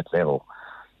above that level.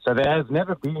 So there has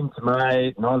never been, to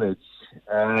my knowledge,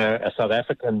 a South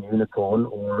African unicorn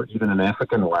or even an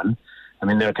African one. I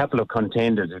mean, there are a couple of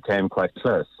contenders who came quite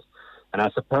close. And I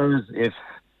suppose if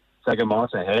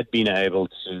Sagamata had been able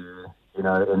to,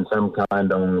 in some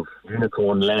kind of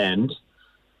unicorn land,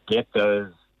 get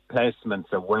those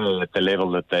placements away at the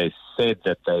level that they said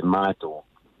that they might or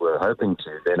were hoping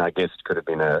to, then I guess it could have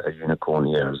been a unicorn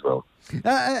here as well.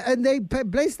 And they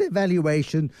based their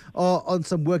valuation on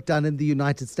some work done in the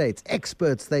United States.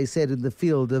 Experts, they said, in the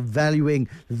field of valuing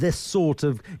this sort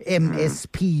of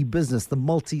MSP business, the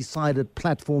multi-sided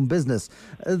platform business.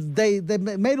 They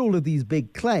made all of these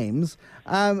big claims,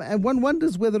 and one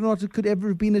wonders whether or not it could ever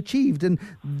have been achieved. And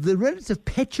the relative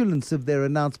petulance of their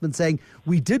announcement saying,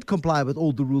 we did comply with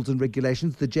all the rules and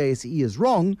regulations, the JSE is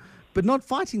wrong, but not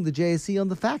fighting the JSE on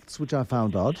the facts, which I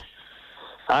found odd.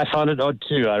 I found it odd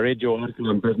too. I read your article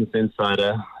on Business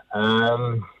Insider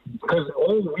because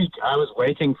all week I was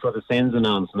waiting for the SENS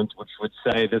announcement, which would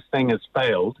say this thing has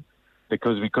failed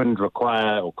because we couldn't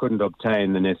require or couldn't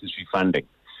obtain the necessary funding.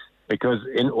 Because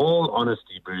in all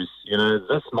honesty, Bruce,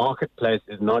 this marketplace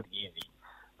is not easy.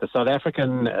 The South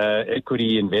African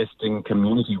equity investing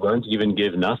community won't even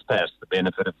give Naspers the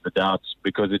benefit of the doubt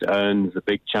because it owns a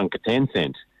big chunk of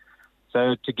Tencent.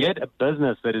 So to get a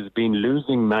business that has been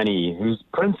losing money, whose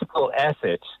principal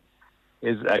asset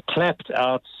is a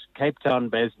clapped-out Cape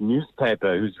Town-based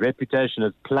newspaper whose reputation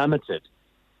has plummeted,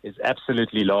 is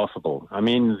absolutely laughable. I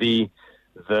mean, the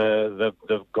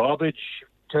garbage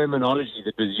terminology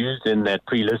that was used in that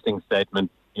pre-listing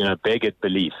statement, begged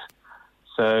belief.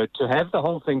 So to have the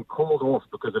whole thing called off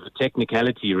because of a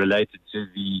technicality related to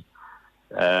the,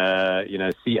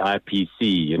 CIPC,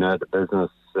 the business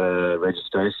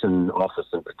registration office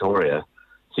in Pretoria,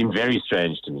 seemed very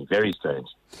strange to me, very strange.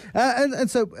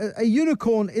 And so a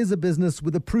unicorn is a business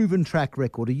with a proven track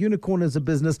record. A unicorn is a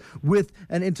business with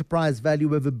an enterprise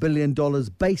value of $1 billion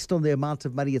based on the amount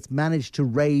of money it's managed to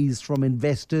raise from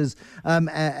investors.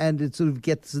 And it sort of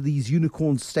gets these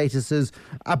unicorn statuses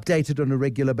updated on a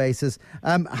regular basis.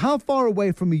 How far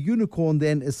away from a unicorn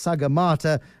then is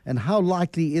Sagamata, and how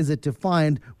likely is it to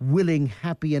find willing,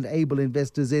 happy and able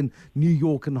investors in New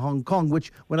York and Hong Kong,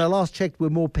 which when I last checked were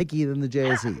more picky than the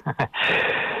JSE?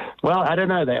 Well, I don't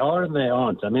know. They are and they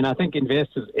aren't. I mean, I think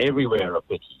investors everywhere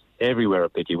are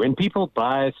picky. When people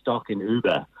buy stock in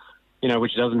Uber,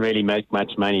 which doesn't really make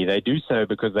much money, they do so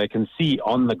because they can see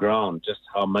on the ground just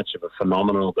how much of a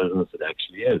phenomenal business it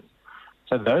actually is.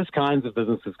 So those kinds of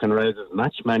businesses can raise as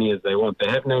much money as they want.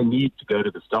 They have no need to go to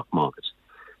the stock market.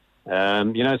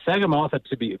 Sagamata,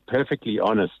 to be perfectly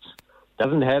honest,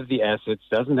 doesn't have the assets,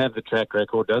 doesn't have the track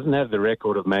record, doesn't have the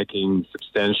record of making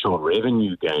substantial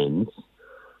revenue gains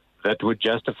that would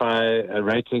justify a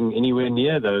rating anywhere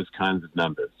near those kinds of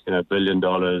numbers. $1 billion,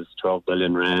 12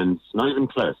 billion rands, not even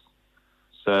close.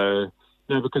 So,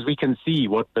 because we can see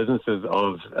what businesses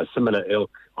of a similar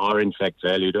ilk are in fact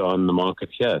valued on the market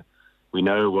here. We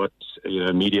know what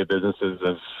media businesses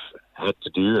have had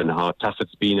to do and how tough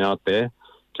it's been out there.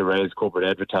 to raise corporate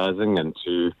advertising and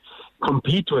to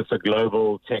compete with the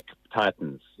global tech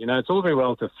titans. You know, it's all very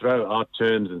well to throw out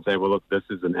terms and say, well, look, this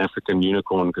is an African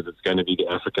unicorn because it's going to be the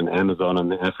African Amazon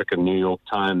and the African New York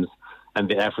Times and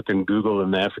the African Google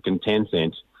and the African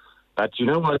Tencent. But you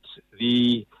know what?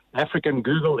 The African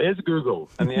Google is Google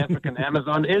and the African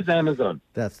Amazon is Amazon.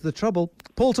 That's the trouble.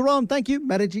 Paul Theron, thank you,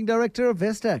 Managing Director of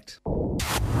Vestact.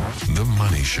 The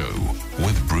Money Show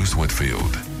with Bruce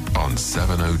Whitfield on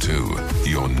 702,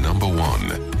 your number one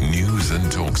news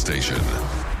and talk station.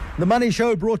 The Money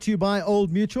Show brought to you by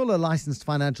Old Mutual, a licensed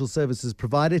financial services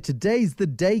provider. Today's the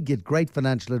day. Get great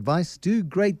financial advice. Do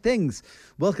great things.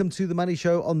 Welcome to The Money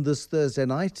Show on this Thursday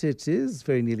night. It is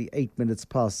very nearly 8 minutes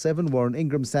past 7. Warren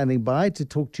Ingram standing by to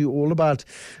talk to you all about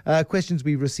questions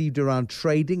we received around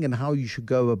trading and how you should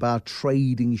go about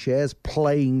trading shares,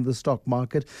 playing the stock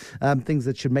market, things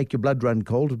that should make your blood run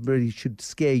cold, really should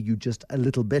scare you just a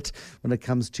little bit when it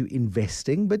comes to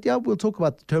investing. But yeah, we'll talk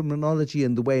about the terminology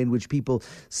and the way in which people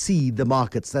see the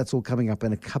markets. That's all coming up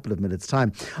in a couple of minutes'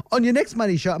 time. On your next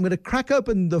Money Show, I'm going to crack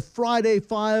open the Friday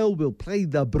file. We'll play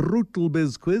the Brutal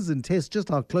Biz Quiz and test just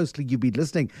how closely you've been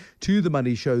listening to the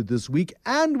Money Show this week.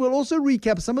 And we'll also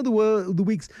recap some of the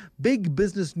week's big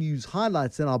business news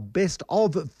highlights in our Best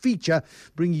Of feature,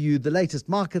 bringing you the latest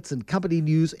markets and company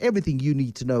news, everything you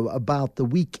need to know about the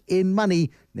week in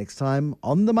money, next time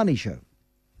on The Money Show.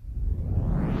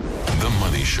 The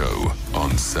Money Show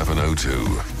on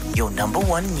 702. Your number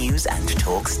one news and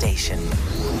talk station.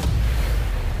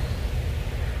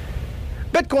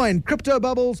 Bitcoin, crypto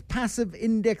bubbles, passive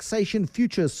indexation,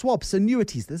 futures, swaps,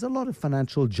 annuities. There's a lot of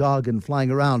financial jargon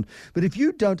flying around. But if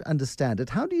you don't understand it,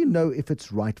 how do you know if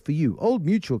it's right for you? Old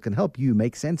Mutual can help you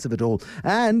make sense of it all.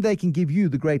 And they can give you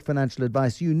the great financial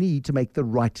advice you need to make the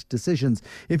right decisions.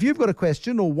 If you've got a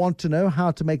question or want to know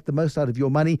how to make the most out of your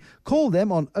money, call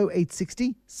them on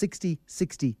 0860 60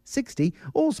 60 60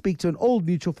 or speak to an Old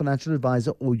Mutual financial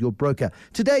advisor or your broker.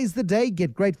 Today's the day.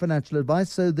 Get great financial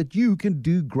advice so that you can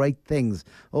do great things.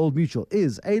 Old Mutual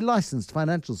is a licensed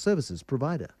financial services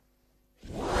provider.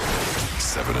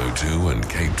 702 and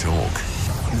Cape Talk.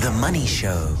 The Money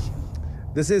Show.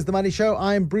 This is The Money Show.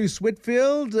 I'm Bruce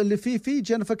Whitfield. Lefifi,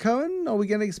 Jennifer Cohen. Are we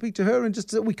going to speak to her?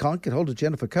 We can't get hold of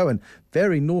Jennifer Cohen.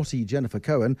 Very naughty Jennifer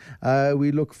Cohen.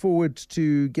 We look forward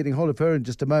to getting hold of her in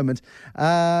just a moment.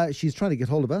 She's trying to get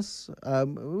hold of us. Are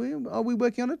we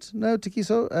working on it? No,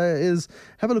 Tikiso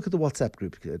have a look at the WhatsApp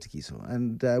group, Tikiso.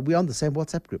 And we're on the same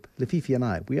WhatsApp group, Lefifi and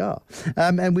I. We are.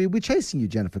 And we're chasing you,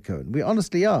 Jennifer Cohen. We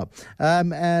honestly are.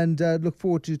 And look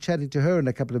forward to chatting to her in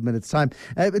a couple of minutes' time.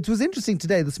 It was interesting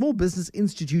today. The Small Business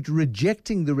Institute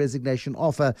rejecting the resignation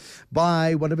offer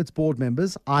by one of its board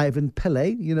members, Ivan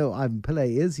Pillay. You know Ivan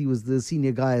Pillay is. He was the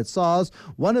senior guy at SARS,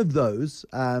 one of those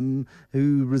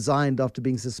who resigned after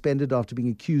being suspended, after being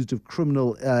accused of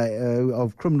criminal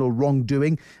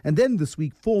wrongdoing, and then this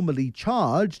week formally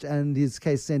charged and his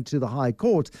case sent to the High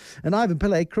Court. And Ivan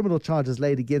Pillay, criminal charges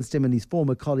laid against him and his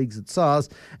former colleagues at SARS.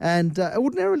 And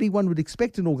ordinarily one would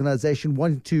expect an organization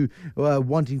wanting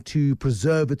to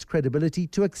preserve its credibility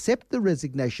to accept the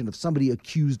resignation of somebody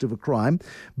accused of a crime,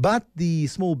 but the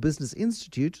Small Business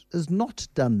Institute has not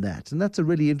done that, and that's a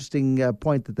really interesting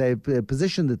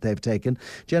position that they've taken.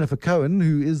 Jennifer Cohen,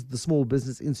 who is the Small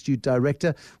Business Institute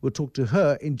director, we'll talk to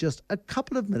her in just a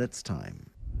couple of minutes' time.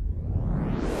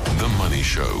 The Money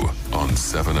Show on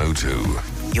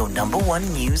 702. Your number one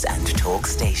news and talk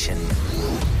station.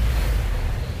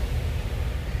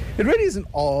 It really is an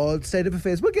odd state of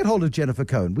affairs. We'll get hold of Jennifer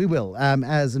Cohen. We will,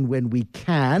 as and when we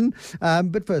can.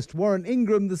 But first, Warren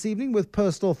Ingram this evening with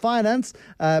Personal Finance.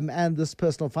 And this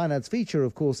Personal Finance feature,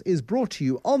 of course, is brought to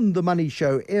you on The Money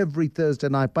Show every Thursday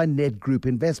night by Ned Group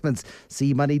Investments.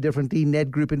 See money differently.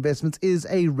 Ned Group Investments is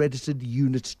a registered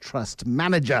unit trust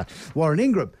manager. Warren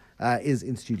Ingram is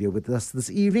in studio with us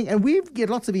this evening, and we get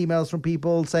lots of emails from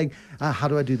people saying, how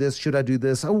do I do this? Should I do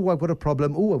this? Oh, I've got a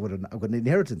problem. Oh, I've got an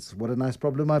inheritance. What a nice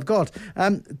problem I've got.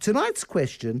 Tonight's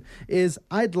question is,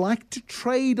 I'd like to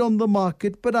trade on the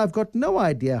market, but I've got no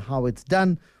idea how it's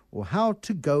done or how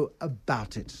to go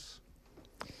about it.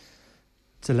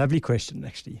 It's a lovely question,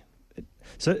 actually.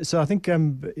 So I think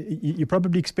you're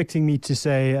probably expecting me to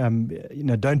say,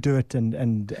 don't do it,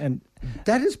 and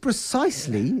that is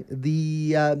precisely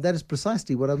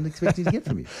what I'm expecting to get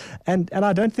from you. and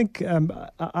I don't think,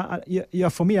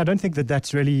 for me, I don't think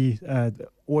that's really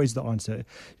always the answer.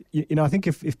 I think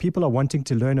if people are wanting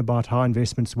to learn about how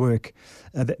investments work,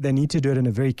 they need to do it in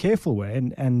a very careful way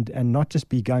and not just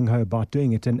be gung-ho about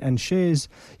doing it. And shares,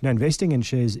 investing in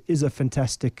shares is a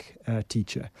fantastic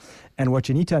teacher. And what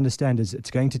you need to understand is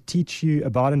it's going to teach you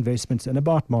about investments and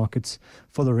about markets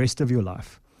for the rest of your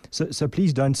life. So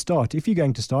please don't start. If you're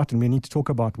going to start, and we need to talk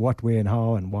about what, where, and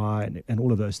how, and why, and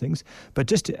all of those things, but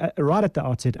just right at the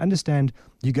outset, understand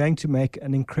you're going to make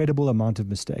an incredible amount of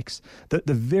mistakes. The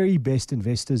very best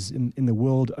investors in the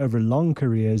world over long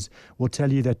careers will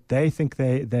tell you that they think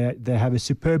they have a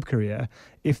superb career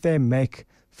if they make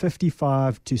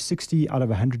 55 to 60 out of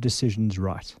 100 decisions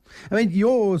right. I mean,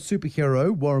 your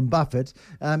superhero, Warren Buffett,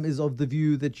 is of the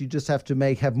view that you just have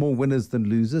to have more winners than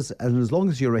losers, and as long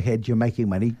as you're ahead, you're making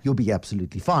money, you'll be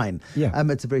absolutely fine. Yeah.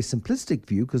 It's a very simplistic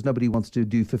view because nobody wants to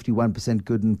do 51%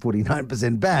 good and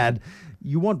 49% bad.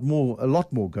 You want a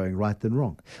lot more going right than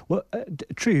wrong. Well,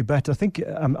 true, but I think,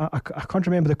 I can't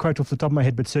remember the quote off the top of my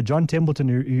head, but Sir John Templeton,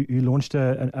 who launched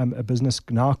a business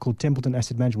now called Templeton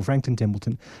Asset Management, Franklin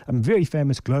Templeton, a very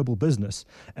famous global business.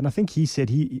 And I think he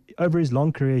said over his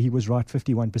long career, he was right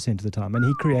 51% of the time. And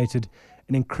he created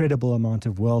an incredible amount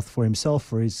of wealth for himself,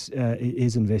 for his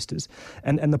investors.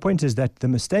 And the point is that the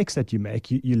mistakes that you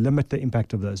make, you limit the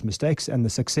impact of those mistakes, and the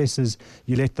successes,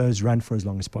 you let those run for as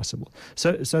long as possible.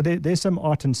 So there's some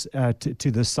art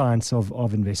to the science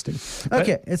of investing.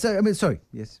 Okay,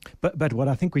 yes. But what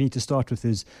I think we need to start with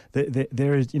is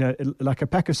there is, like a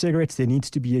pack of cigarettes, there needs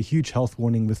to be a huge health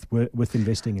warning with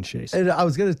investing in shares. And I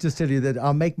was going to just tell you that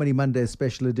our Make Money Monday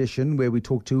special edition, where we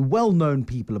talk to well-known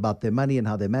people about their money and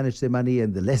how they manage their money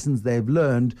and the lessons they've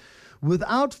learned,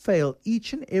 without fail,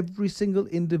 each and every single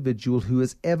individual who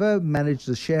has ever managed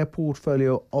a share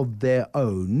portfolio of their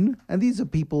own, and these are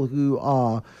people who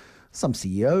are some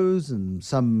CEOs and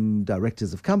some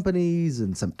directors of companies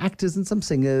and some actors and some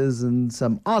singers and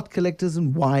some art collectors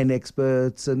and wine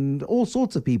experts and all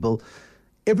sorts of people.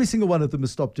 Every single one of them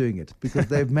has stopped doing it because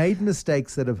they've made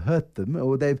mistakes that have hurt them,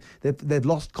 or they've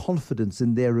lost confidence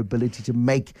in their ability to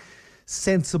make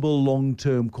sensible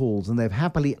long-term calls, and they've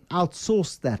happily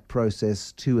outsourced that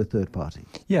process to a third party.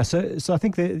 Yeah, so I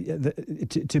think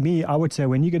to me, I would say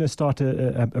when you're going to start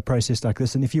a process like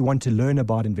this, and if you want to learn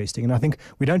about investing, and I think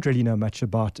we don't really know much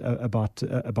about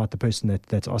the person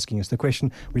that's asking us the question.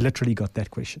 We literally got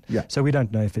that question. Yeah. So we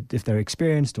don't know if they're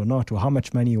experienced or not, or how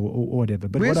much money or whatever.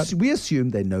 But we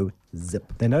assume they know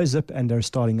zip. They know zip, and they're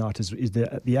starting out is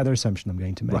the other assumption I'm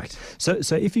going to make. Right.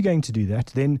 So if you're going to do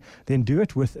that, then do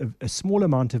it with a small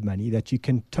amount of money that you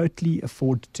can totally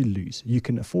afford to lose. You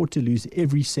can afford to lose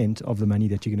every cent of the money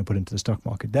that you're going to put into the stock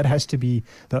market. That has to be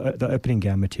the opening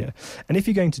gambit here. And if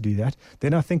you're going to do that,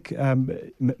 then I think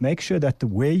make sure that the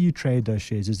way you trade those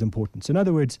shares is important. So in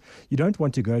other words, you don't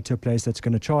want to go to a place that's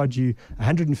going to charge you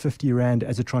 150 Rand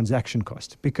as a transaction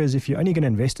cost, because if you're only going to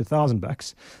invest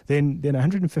 $1,000, then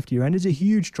 150 Rand is a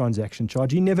huge transaction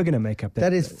charge. You're never going to make up that.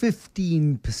 That is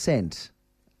 15%.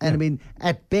 And Yeah. I mean,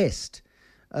 at best,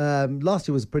 last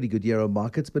year was a pretty good year on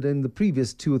markets, but in the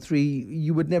previous 2 or 3,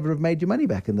 you would never have made your money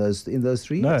back in those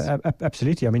 3 years. No,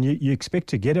 absolutely. I mean, you expect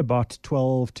to get about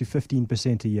 12 to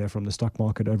 15% a year from the stock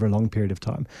market over a long period of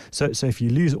time. So if you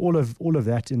lose all of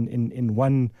that in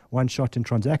one shot in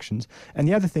transactions, and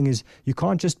the other thing is you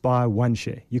can't just buy one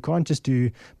share. You can't just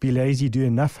be lazy, do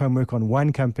enough homework on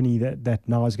one company that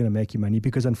now is going to make you money,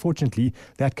 because unfortunately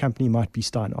that company might be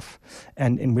Steinhoff,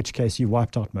 and in which case you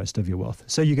wiped out most of your wealth.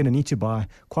 So you're going to need to buy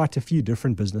quite a few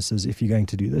different businesses if you're going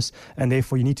to do this, and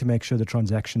therefore you need to make sure the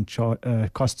transaction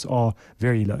costs are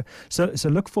very low. So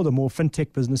look for the more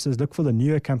fintech businesses, look for the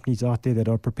newer companies out there that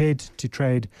are prepared to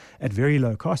trade at very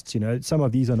low costs. Some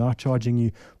of these are now charging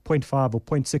you 0.5 or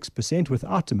 0.6%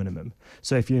 without a minimum.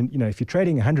 So if you're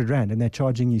trading 100 Rand and they're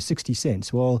charging you 60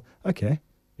 cents, well, okay.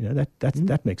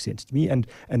 That makes sense to me, and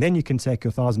then you can take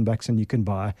your $1,000 and you can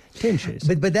buy 10 shares.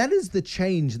 But that is the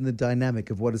change in the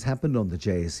dynamic of what has happened on the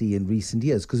JSE in recent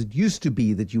years, because it used to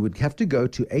be that you would have to go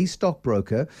to a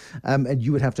stockbroker, and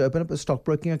you would have to open up a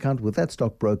stockbroking account with that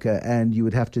stockbroker, and you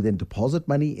would have to then deposit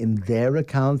money in their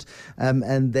account,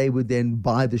 and they would then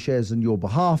buy the shares on your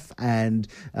behalf, and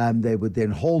they would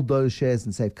then hold those shares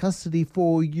in safe custody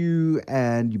for you,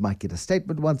 and you might get a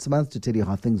statement once a month to tell you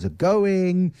how things are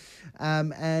going.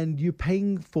 And you're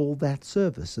paying for that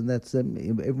service, and that's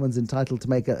everyone's entitled to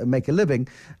make a living.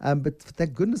 But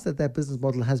thank goodness that business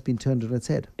model has been turned on its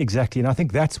head. Exactly, and I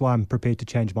think that's why I'm prepared to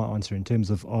change my answer in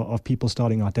terms of people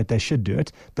starting out, that they should do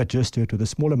it, but just do it with a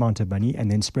small amount of money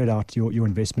and then spread out your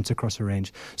investments across a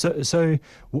range. So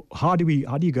how do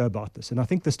you go about this? And I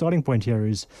think the starting point here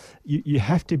is you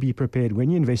have to be prepared when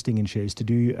you're investing in shares to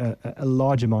do a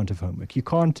large amount of homework. You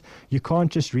can't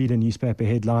just read a newspaper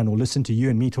headline or listen to you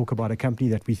and me talk about a company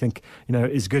that that we think,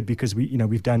 is good because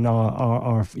we've done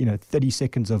our 30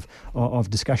 seconds of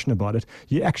discussion about it.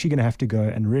 You're actually going to have to go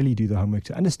and really do the homework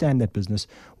to understand that business.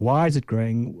 Why is it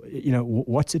growing?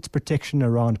 What's its protection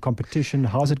around competition?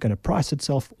 How is it going to price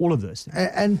itself? All of this.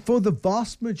 And for the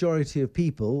vast majority of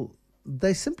people,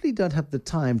 they simply don't have the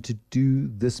time to do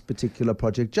this particular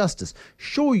project justice.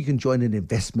 Sure, you can join an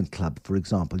investment club, for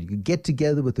example. You could get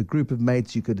together with a group of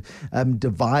mates. You could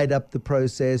divide up the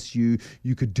process. You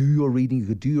could do your reading. You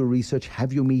could do your research,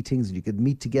 have your meetings, and you could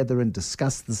meet together and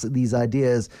discuss these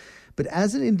ideas. But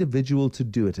as an individual to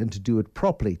do it and to do it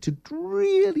properly, to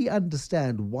really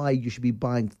understand why you should be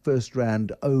buying First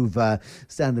Rand over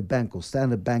Standard Bank or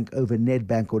Standard Bank over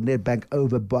Nedbank or Nedbank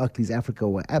over Barclays Africa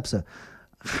or ABSA,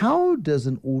 how does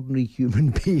an ordinary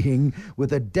human being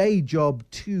with a day job,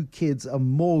 2 kids, a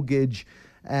mortgage,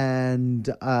 and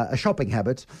a shopping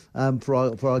habit,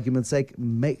 for argument's sake,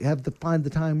 find the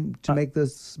time to make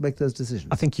those decisions?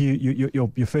 I think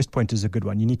your first point is a good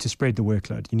one. You need to spread the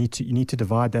workload. You need to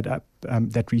divide that up,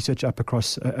 that research up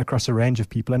across a range of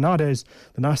people. And nowadays,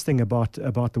 the nice thing about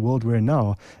the world we're in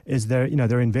now is there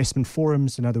are investment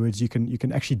forums. In other words, you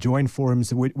can actually join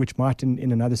forums which might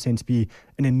in another sense be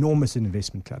an enormous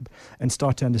investment club, and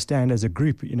start to understand as a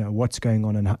group what's going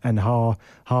on and how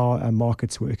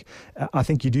markets work. I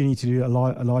think you do need to do a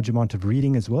large amount of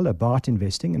reading as well about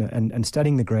investing and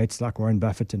studying the greats like Warren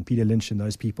Buffett and Peter Lynch and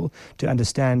those people to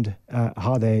understand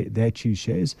how they choose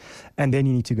shares. And then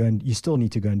you still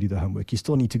need to go and do the homework. You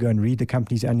still need to go and read the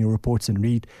company's annual reports and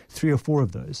read 3 or 4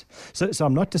 of those. So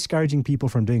I'm not discouraging people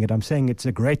from doing it. I'm saying it's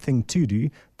a great thing to do,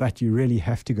 but you really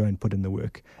have to go and put in the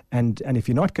work. And if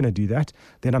you're not going to do that,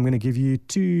 then I'm going to give you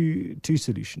two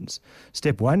solutions.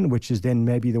 Step 1, which is then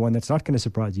maybe the one that's not going to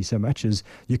surprise you so much, is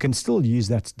you can still use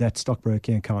that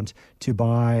stockbroking account to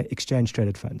buy exchange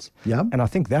traded funds. Yeah. And I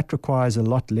think that requires a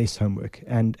lot less homework.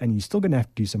 And you're still going to have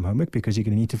to do some homework because you're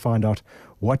going to need to find out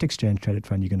what exchange traded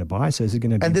fund you're going to buy. So is it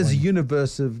going to be... And there's a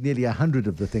universe of nearly 100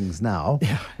 of the things now.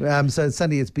 Yeah. So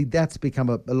suddenly that's become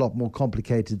a lot more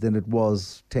complicated than it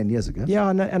was 10 years ago. Yeah,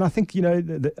 and I think,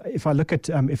 if I look at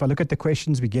the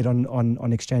questions we get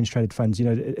on exchange traded funds,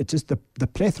 it's just the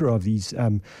plethora of these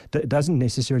doesn't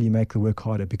necessarily make the work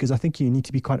harder, because I think you need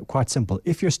to be quite simple.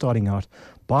 If you're starting out,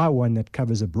 buy one that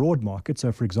covers a broad market.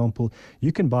 So, for example,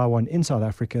 you can buy one in South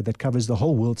Africa that covers the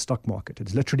whole world stock market.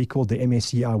 It's literally called the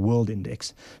MSCI World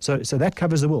Index. So that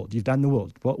covers the world. You've done the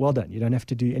world. Well done. You don't have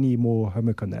to do any more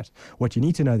homework on that. What you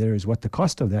need to know there is what the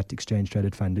cost of that exchange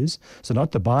traded fund is. So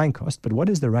not the buying cost, but what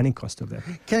is the running cost of that?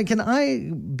 Can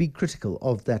I be critical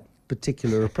of that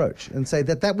particular approach and say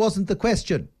that wasn't the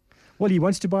question? Well, he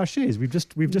wants to buy shares. We've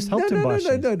just helped him buy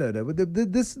shares. No.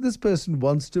 This person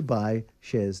wants to buy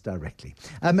shares directly,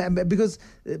 because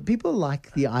people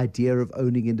like the idea of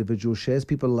owning individual shares.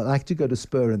 People like to go to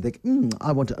Spur and think,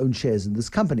 I want to own shares in this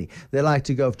company. They like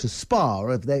to go to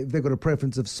Spar if they've got a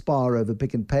preference of Spar over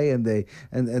Pick and Pay, and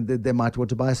they might want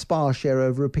to buy a Spar share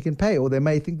over a Pick and Pay, or they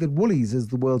may think that Woolies is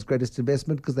the world's greatest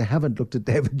investment because they haven't looked at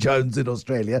David Jones in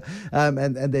Australia,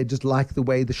 and they just like the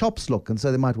way the shops look, and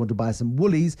so they might want to buy some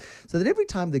Woolies. So that every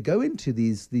time they go into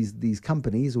these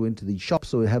companies or into these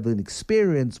shops or have an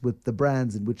experience with the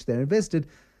brands in which they're invested,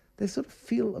 they sort of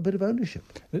feel a bit of ownership.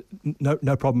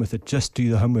 No problem with it. Just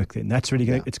do the homework then. That's really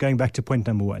it's going back to point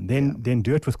number 1. Then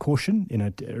do it with caution.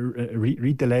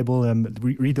 Read the label,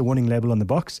 read the warning label on the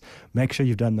box. Make sure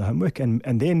you've done the homework, and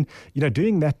then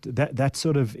doing that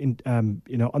sort of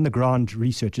on the ground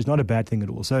research is not a bad thing at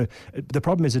all. So the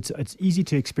problem is it's easy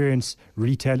to experience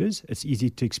retailers. It's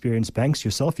easy to experience banks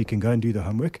yourself. You can go and do the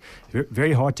homework.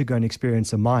 Very hard to go and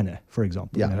experience a miner, for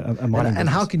example. Yeah. A mining and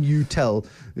how can you tell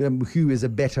who is a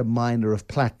better miner of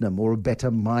platinum or a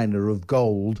better miner of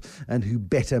gold, and who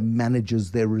better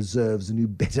manages their reserves and who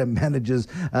better manages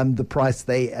the price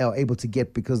they are able to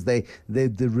get because they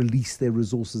release their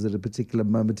resources at a particular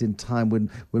moment in time when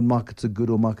markets are good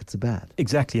or markets are bad?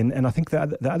 Exactly. And I think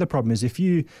the other problem is if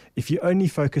you only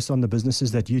focus on the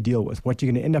businesses that you deal with, what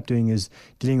you're going to end up doing is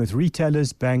dealing with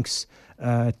retailers, banks,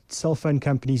 cell phone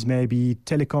companies, maybe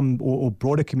telecom or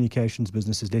broader communications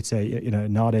businesses, let's say,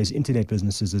 nowadays internet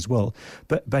businesses as well.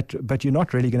 But you're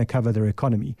not really going to cover their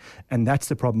economy. And that's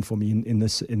the problem for me in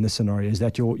this scenario, is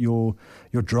that your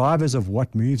drivers of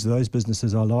what moves those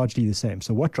businesses are largely the same.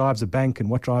 So what drives a bank and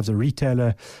what drives a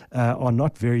retailer are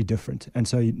not very different. And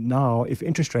so now if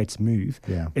interest rates move,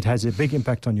 it has a big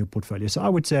impact on your portfolio. So I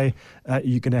would say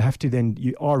you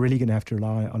are really going to have to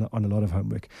rely on a lot of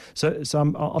homework. So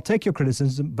I'll take your criticism,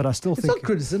 but I still think... It's not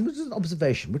criticism, it's an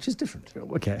observation, which is different.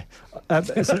 Okay.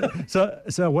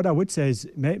 So what I would say is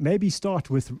maybe start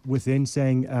with with then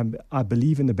saying, I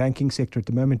believe in the banking sector at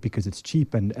the moment because it's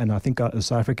cheap and I think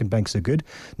South African banks are good.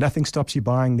 Nothing stops you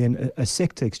buying then a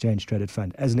sector exchange traded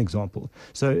fund, as an example.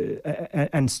 So,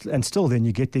 and still then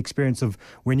you get the experience of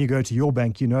when you go to your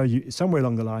bank, somewhere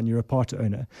along the line you're a part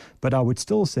owner. But I would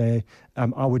still say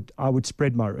I would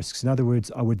spread my risks. In other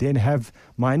words, I would then have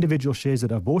my individual shares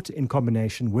that I've bought in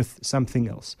combination with something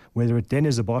else, whether it then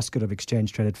is a basket of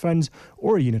exchange traded funds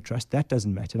or a unit trust. That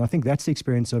doesn't matter. And I think that's the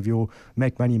experience of your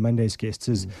Make Money Mondays guests,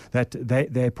 is that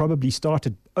they probably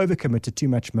started overcommitted too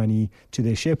much money to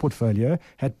their share portfolio,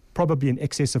 had probably an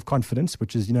excess of confidence,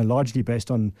 which is largely based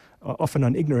on often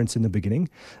on ignorance in the beginning,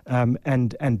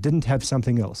 and didn't have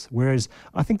something else. Whereas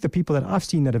I think the people that I've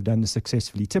seen that have done this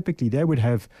successfully, typically they would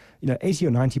have 80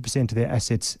 or 90% of their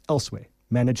assets elsewhere,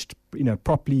 managed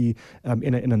properly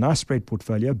in a nice spread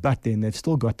portfolio, but then they've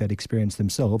still got that experience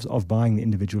themselves of buying the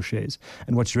individual shares.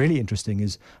 And what's really interesting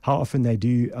is how often they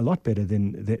do a lot better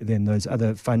than those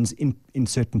other funds in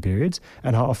certain periods,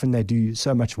 and how often they do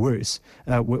so much worse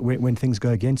when things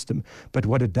go against them. But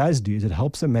what it does do is it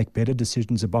helps them make better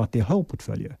decisions about their whole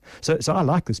portfolio. So I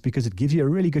like this because it gives you a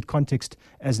really good context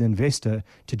as an investor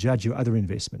to judge your other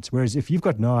investments. Whereas if you've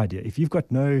got no idea, if you've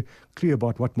got no clue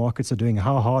about what markets are doing,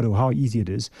 how hard or how easy it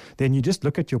is, then you just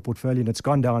look at your portfolio and it's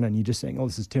gone down and you're just saying, oh,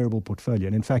 this is a terrible portfolio.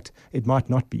 And in fact, it might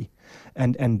not be.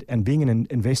 And being an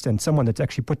investor and someone that's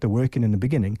actually put the work in the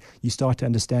beginning, you start to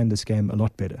understand this game a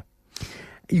lot better.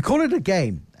 You call it a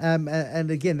game,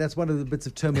 and again, that's one of the bits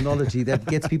of terminology that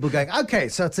gets people going. Okay,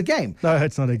 so it's a game. No,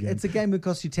 it's not a game. It's a game that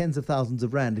costs you tens of thousands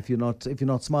of rand if you're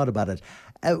not smart about it.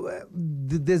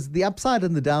 There's the upside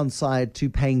and the downside to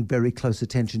paying very close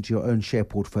attention to your own share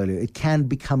portfolio. It can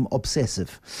become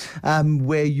obsessive,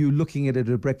 where you're looking at it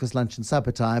at breakfast, lunch, and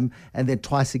supper time, and then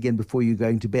twice again before you're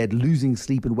going to bed, losing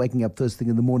sleep and waking up first thing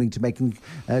in the morning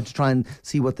to try and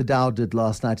see what the Dow did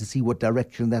last night, to see what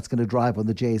direction that's going to drive on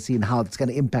the JSE and how it's going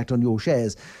to impact on your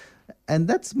shares. And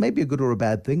that's maybe a good or a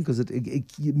bad thing, because it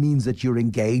means that you're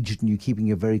engaged and you're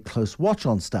keeping a very close watch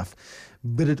on stuff.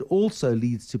 But it also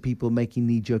leads to people making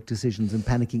knee-jerk decisions and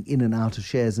panicking in and out of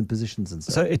shares and positions and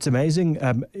stuff. So it's amazing.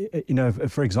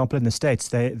 For example, in the States,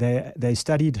 they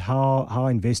studied how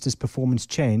investors' performance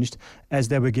changed as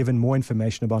they were given more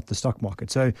information about the stock market.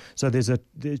 So there's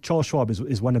Charles Schwab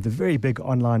is one of the very big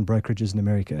online brokerages in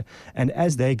America, and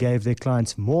as they gave their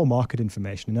clients more market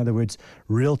information, in other words,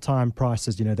 real-time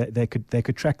prices, they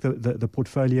could track the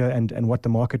portfolio and what the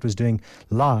market was doing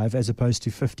live, as opposed to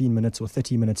 15 minutes or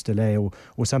 30 minutes delay or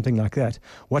something like that.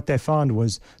 What they found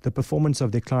was the performance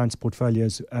of their clients'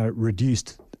 portfolios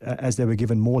reduced as they were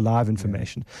given more live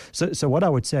information. Yeah. So what I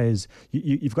would say is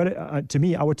you've got to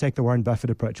me, I would take the Warren Buffett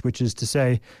approach, which is to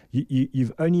say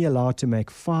you've only allowed to make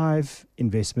 5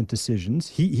 investment decisions.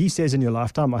 He says in your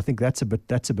lifetime. I think that's a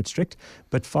bit strict,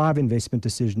 but 5 investment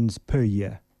decisions per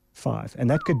year. 5. And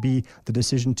that could be the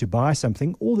decision to buy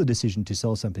something or the decision to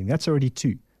sell something. That's already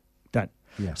 2. Done.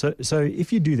 Yeah. So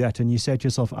if you do that and you say to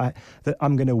yourself,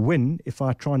 I'm going to win if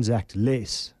I transact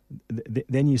less,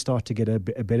 then you start to get a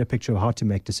better picture of how to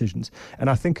make decisions. And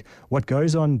I think what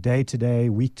goes on day to day,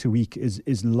 week to week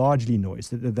is largely noise.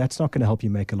 That's not going to help you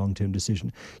make a long-term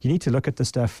decision. You need to look at the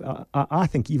stuff. I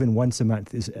think even once a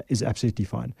month is absolutely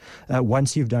fine,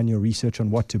 once you've done your research on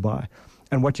what to buy.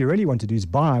 And what you really want to do is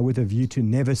buy with a view to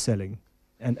never selling.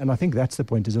 And I think that's the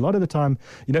point, is a lot of the time,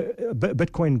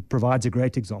 Bitcoin provides a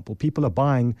great example. People are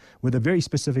buying with a very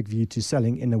specific view to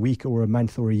selling in a week or a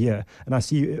month or a year. And I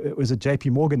see it was a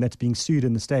JP Morgan that's being sued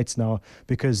in the States now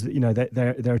because,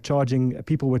 they're charging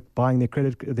people with buying their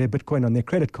Bitcoin on their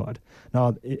credit card.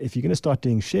 Now, if you're going to start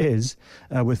doing shares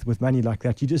with money like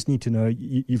that, you just need to know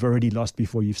you've already lost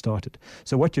before you've started.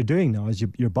 So what you're doing now is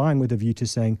you're buying with a view to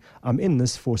saying, I'm in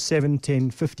this for 7, 10,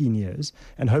 15 years,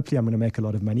 and hopefully I'm going to make a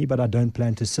lot of money, but I don't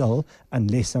plan to sell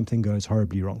unless something goes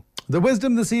horribly wrong. The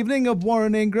wisdom this evening of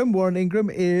Warren Ingram. Warren Ingram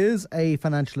is a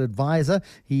financial advisor.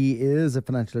 He is a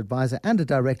financial advisor and a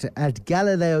director at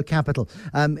Galileo Capital.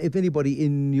 If anybody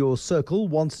in your circle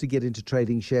wants to get into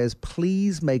trading shares,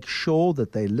 please make sure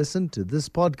that they listen to this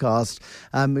podcast.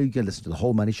 You can listen to the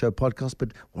Whole Money Show podcast,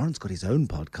 but Warren's got his own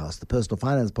podcast, the Personal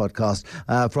Finance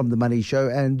Podcast from The Money Show,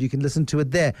 and you can listen to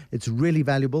it there. It's really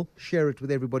valuable. Share it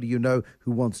with everybody you know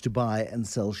who wants to buy and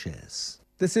sell shares.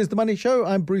 This is The Money Show.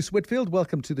 I'm Bruce Whitfield.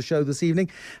 Welcome to the show this evening.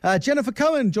 Jennifer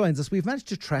Cohen joins us. We've managed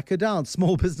to track her down,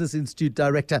 Small Business Institute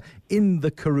Director in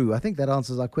the Karoo. I think that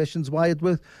answers our questions why it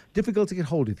was difficult to get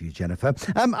hold of you, Jennifer.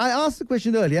 I asked the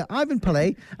question earlier. Ivan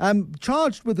Pillay,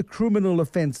 charged with a criminal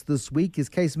offence this week. His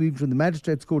case moved from the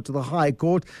Magistrates Court to the High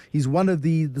Court. He's one of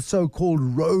the so-called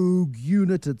rogue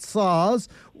unit at SARS.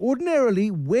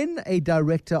 Ordinarily, when a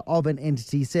director of an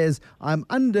entity says, I'm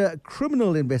under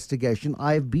criminal investigation,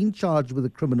 I've been charged with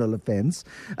a criminal offence,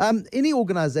 any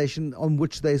organisation on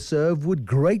which they serve would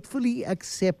gratefully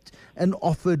accept an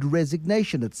offered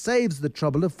resignation. It saves the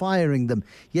trouble of firing them.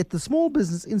 Yet the Small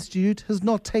Business Institute has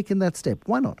not taken that step.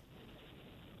 Why not?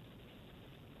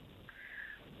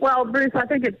 Well, Bruce, I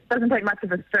think it doesn't take much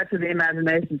of a stretch of the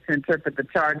imagination to interpret the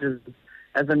charges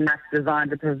as an act designed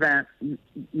to prevent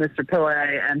Mr.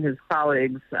 Pillay and his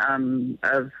colleagues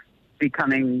of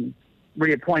becoming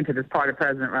reappointed as part of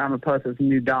President Ramaphosa's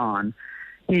new dawn.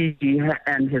 He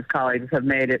and his colleagues have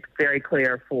made it very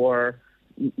clear for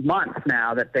months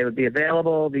now that they would be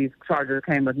available. These charges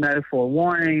came with no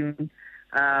forewarning.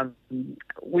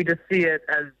 We just see it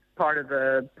as part of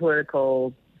the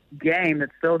political game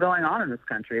that's still going on in this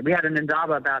country. We had an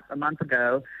Indaba about a month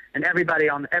ago, and everybody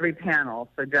on every panel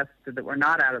suggested that we're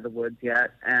not out of the woods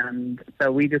yet, and so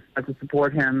we just have to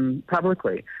support him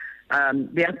publicly.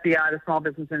 The SBI, the Small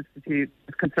Business Institute,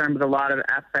 is concerned with a lot of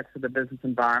aspects of the business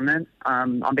environment.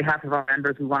 On behalf of our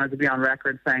members, we wanted to be on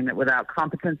record saying that without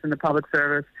competence in the public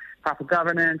service, proper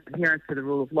governance, adherence to the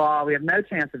rule of law, we have no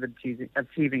chance of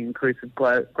achieving inclusive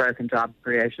growth and job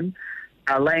creation.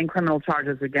 Laying criminal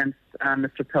charges against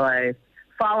Mr. Pillay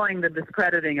following the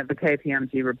discrediting of the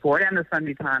KPMG report and the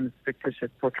Sunday Times fictitious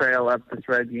portrayal of this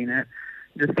rogue unit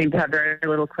just seemed to have very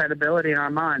little credibility in our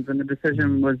minds, and the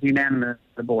decision was unanimous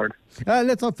at the board.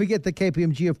 Let's not forget that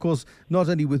KPMG, of course, not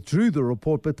only withdrew the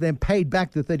report, but then paid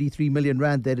back the 33 million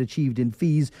rand they'd achieved in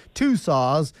fees to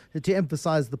SARS to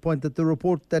emphasize the point that the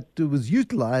report that was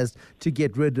utilized to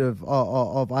get rid of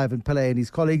Ivan Pillay and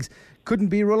his colleagues couldn't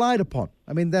be relied upon.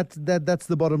 I mean, that's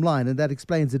the bottom line, and that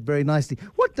explains it very nicely.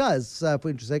 What does, for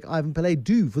interest's sake, Ivan Pillay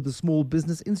do for the Small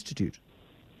Business Institute?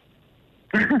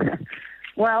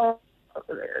 Well,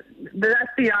 the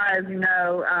SBI, as you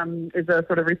know, is a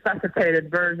sort of resuscitated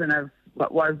version of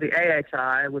what was the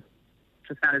AHI, which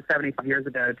was founded 75 years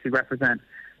ago to represent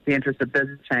the interests of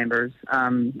business chambers.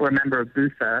 We're a member of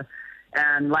BUSA.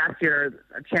 And last year,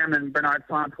 Chairman Bernard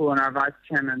Swanepoel and our Vice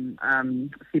Chairman,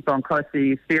 Sipho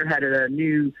Nkosi, spearheaded a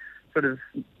new sort of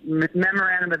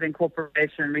memorandum of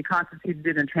incorporation,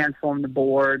 reconstituted and transformed the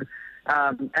board,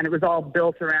 and it was all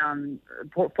built around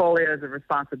portfolios of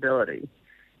responsibility.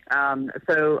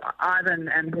 So Ivan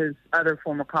and his other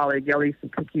former colleague, Yelisa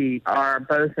Piki, are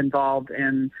both involved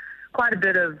in quite a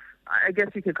bit of, I guess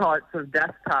you could call it sort of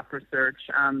desktop research.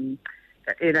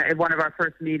 In one of our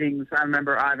first meetings, I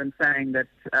remember Ivan saying that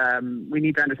we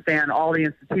need to understand all the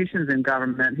institutions in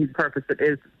government whose purpose it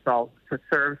is to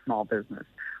serve small business.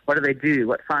 What do they do?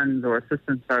 What funds or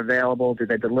assistance are available? Do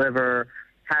they deliver?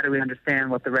 How do we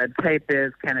understand what the red tape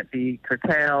is? Can it be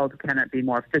curtailed? Can it be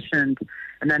more efficient?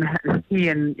 And then he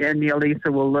and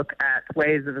Yelisa will look at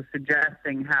ways of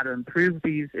suggesting how to improve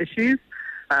these issues,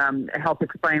 help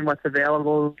explain what's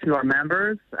available to our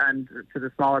members and to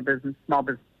the small business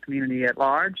community at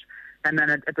large, and then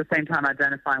at the same time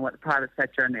identifying what the private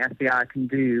sector and the SBI can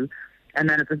do. And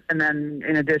then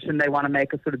in addition, they want to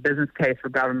make a sort of business case for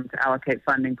government to allocate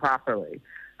funding properly.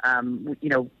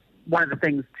 One of the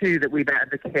things, too, that we've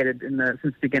advocated since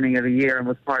the beginning of the year and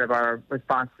was part of our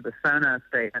response to the SONA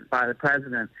statement by the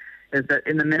President is that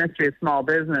in the Ministry of Small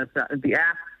Business,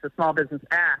 the Small Business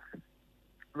Act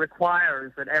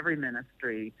requires that every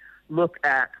ministry look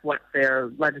at what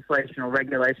their legislation or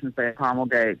regulations they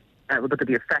promulgate, look at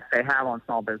the effect they have on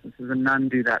small businesses, and none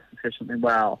do that sufficiently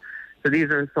well. So these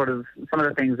are sort of some of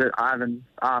the things that Ivan's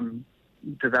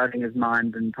devoting his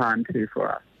mind and time to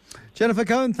for us. Jennifer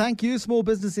Cohen, thank you. Small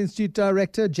Business Institute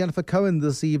Director Jennifer Cohen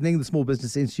this evening. The Small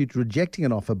Business Institute rejecting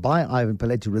an offer by Ivan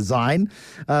Pillay to resign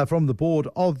from the board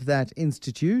of that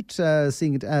institute,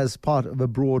 seeing it as part of a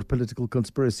broad political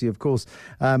conspiracy, of course,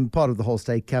 part of the whole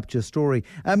state capture story.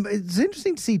 It's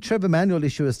interesting to see Trevor Manuel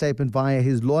issue a statement via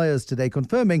his lawyers today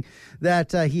confirming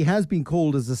that he has been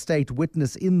called as a state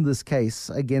witness in this case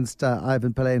against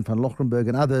Ivan Pillay and Van Lochrenberg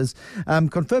and others,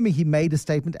 confirming he made a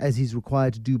statement as he's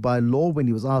required to do by law when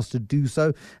he was asked asked to do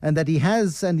so, and that he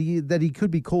has, and that he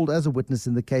could be called as a witness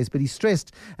in the case. But he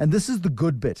stressed, and this is the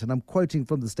good bit, and I'm quoting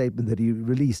from the statement that he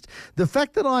released: "The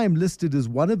fact that I am listed as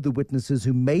one of the witnesses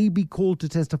who may be called to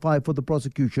testify for the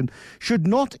prosecution should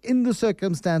not, in the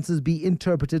circumstances, be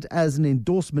interpreted as an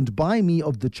endorsement by me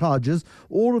of the charges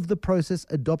or of the process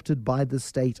adopted by the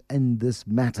state in this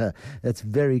matter." That's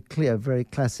very clear, very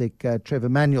classic Trevor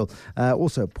Manuel.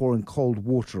 Also pouring cold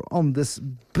water on this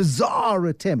bizarre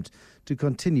attempt to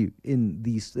continue in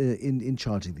these in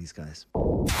charging these guys.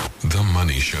 The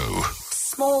Money Show.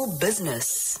 Small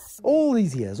business. All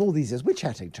these years, we're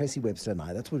chatting, Tracy Webster and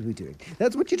I. That's what we're doing.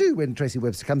 That's what you do when Tracy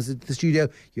Webster comes into the studio.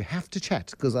 You have to chat,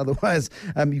 because otherwise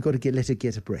you've got to let her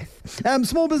get a breath.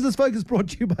 Small Business Focus brought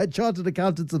to you by Chartered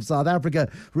Accountants of South Africa,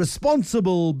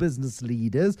 responsible business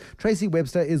leaders. Tracy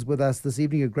Webster is with us this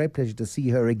evening. A great pleasure to see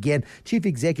her again. Chief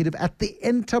Executive at the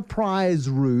Enterprise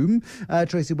Room.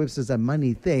 Tracy Webster's done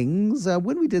many things.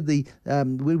 When we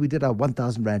did our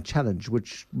 1,000 Rand challenge,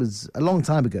 which was a long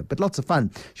time ago, but lots of fun.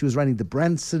 She was running the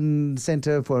Branson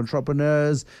Center for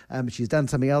Entrepreneurs. She's done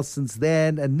something else since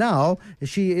then, and now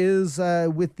she is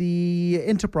with the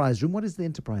Enterprise Room. What is the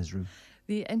Enterprise Room?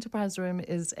 The Enterprise Room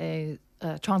is a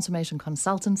transformation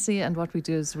consultancy, and what we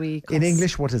do is in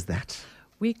English, what is that?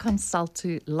 We consult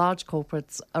to large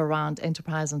corporates around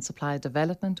enterprise and supplier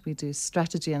development. We do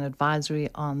strategy and advisory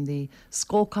on the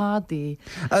scorecard.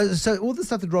 So all the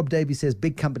stuff that Rob Davies says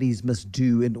big companies must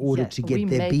do in order to get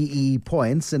their BE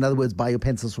points. In other words, buy your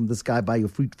pencils from this guy, buy your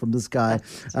fruit from this guy,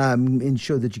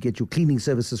 ensure that you get your cleaning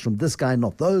services from this guy,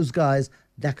 not those guys.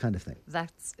 That kind of thing.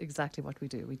 That's exactly what we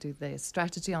do. We do their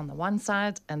strategy on the one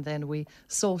side, and then we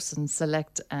source and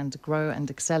select and grow and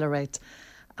accelerate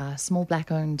small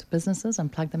black-owned businesses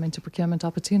and plug them into procurement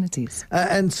opportunities.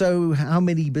 And so how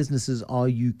many businesses are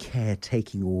you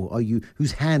caretaking, or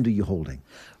whose hand are you holding?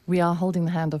 We are holding the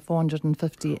hand of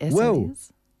 450 SMEs. Whoa,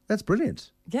 that's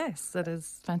brilliant. Yes, that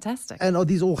is fantastic. And are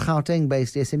these all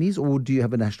Gauteng-based SMEs, or do you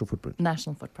have a national footprint?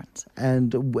 National footprint.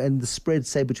 And the spread,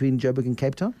 say, between Joburg and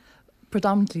Cape Town?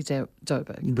 Predominantly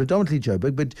Joburg. Predominantly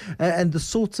Joburg, but and the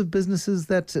sorts of businesses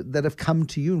that have come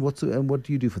to you, and what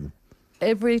do you do for them?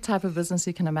 Every type of business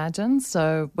you can imagine.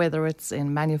 So whether it's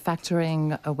in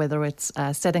manufacturing, or whether it's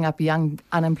setting up young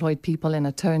unemployed people in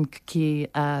a turnkey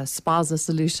spaza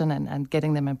solution and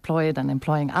getting them employed and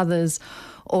employing others,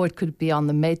 or it could be on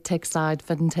the medtech side,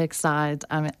 fintech side,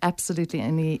 absolutely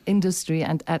any industry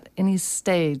and at any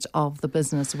stage of the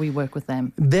business, we work with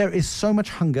them. There is so much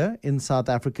hunger in South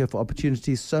Africa for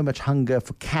opportunities, so much hunger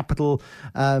for capital,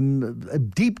 a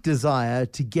deep desire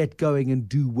to get going and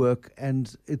do work,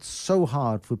 and it's so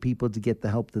hard for people to get the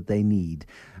help that they need.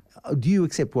 Do you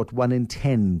accept 1 in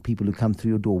 10 people who come through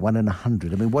your door, 1 in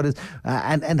 100? I mean, what is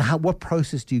what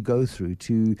process do you go through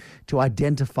to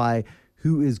identify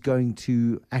who is going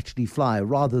to actually fly,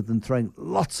 rather than throwing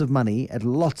lots of money at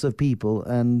lots of people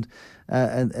and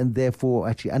therefore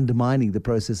actually undermining the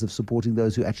process of supporting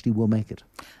those who actually will make it?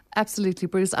 Absolutely,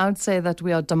 Bruce. I would say that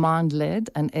we are demand-led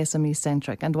and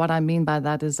SME-centric. And what I mean by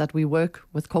that is that we work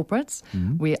with corporates.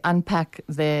 Mm-hmm. We unpack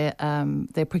their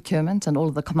procurement and all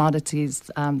of the commodities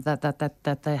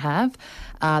that they have.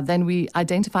 Then we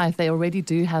identify if they already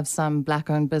do have some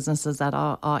black-owned businesses that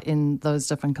are in those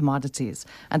different commodities.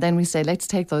 And then we say, let's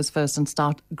take those first and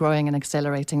start growing and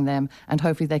accelerating them. And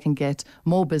hopefully they can get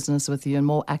more business with you and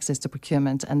more access to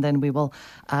procurement. And then we will,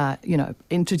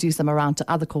 introduce them around to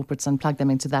other corporates and plug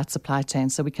them into that supply chain,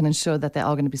 so we can ensure that they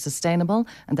are going to be sustainable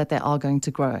and that they are going to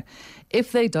grow.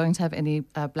 If they don't have any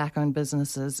black-owned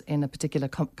businesses in a particular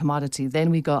commodity,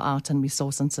 then we go out and we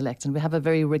source and select, and we have a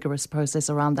very rigorous process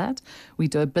around that. We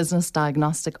do a business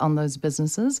diagnostic on those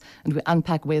businesses, and we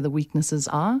unpack where the weaknesses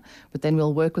are, but then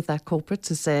we'll work with that corporate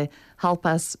to say, help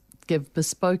us give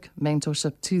bespoke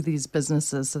mentorship to these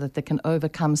businesses so that they can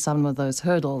overcome some of those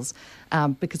hurdles.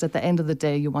 Because at the end of the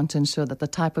day, you want to ensure that the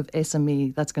type of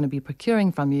SME that's going to be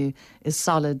procuring from you is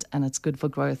solid and it's good for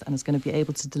growth and it's going to be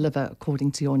able to deliver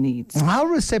according to your needs. How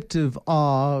receptive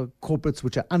are corporates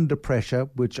which are under pressure,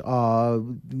 which are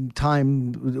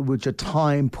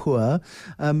time poor,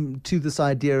 to this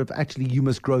idea of actually you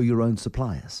must grow your own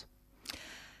suppliers?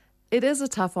 It is a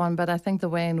tough one, but I think the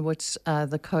way in which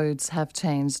the codes have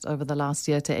changed over the last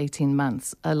year to 18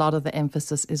 months, a lot of the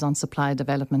emphasis is on supplier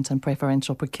development and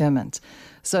preferential procurement.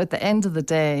 So at the end of the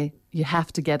day, you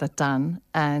have to get it done.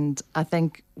 And I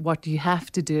think what you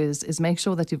have to do is make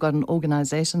sure that you've got an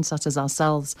organization such as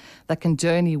ourselves that can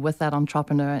journey with that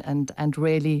entrepreneur and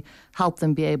really help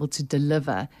them be able to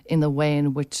deliver in the way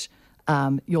in which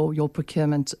your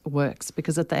procurement works.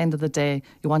 Because at the end of the day,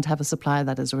 you want to have a supplier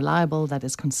that is reliable, that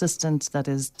is consistent, that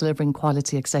is delivering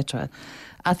quality, etc.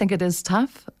 I think it is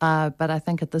tough, but I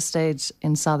think at this stage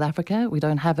in South Africa, we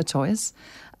don't have a choice.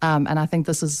 And I think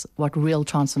this is what real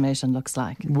transformation looks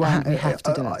like. Well, we have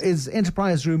to do it. Is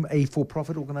Enterprise Room a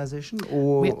for-profit organisation?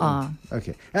 Or We are.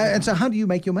 Okay. And so how do you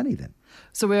make your money then?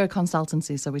 So we're a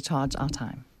consultancy, so we charge our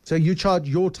time. So you charge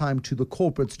your time to the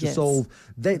corporates to Yes, solve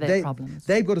their problems.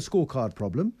 They've got a scorecard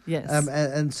problem. Yes.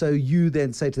 And so you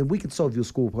then say to them, we can solve your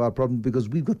scorecard problem because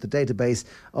we've got the database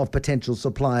of potential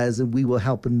suppliers and we will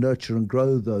help and nurture and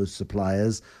grow those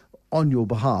suppliers on your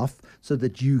behalf so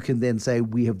that you can then say,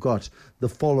 we have got the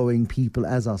following people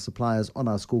as our suppliers on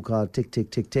our scorecard, tick,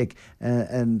 tick, tick, tick,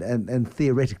 and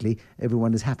theoretically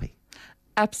everyone is happy.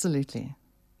 Absolutely.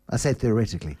 I say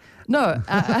theoretically. No,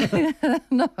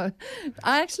 no.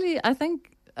 I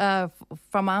think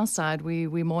from our side,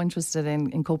 we're more interested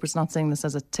in corporates not seeing this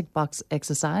as a tick box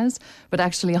exercise, but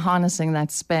actually harnessing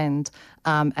that spend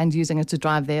and using it to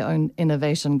drive their own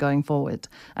innovation going forward.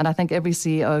 And I think every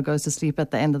CEO goes to sleep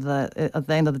at the end of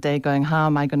the day going, how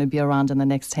am I going to be around in the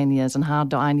next 10 years and how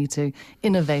do I need to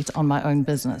innovate on my own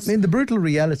business? I mean, the brutal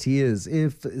reality is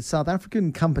if South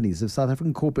African companies, if South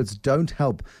African corporates don't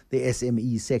help the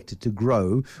SME sector to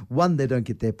grow, one, they don't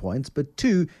get their points, but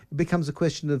two, it becomes a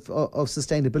question of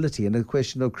sustainability and a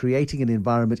question of creating an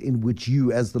environment in which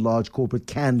you as the large corporate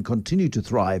can continue to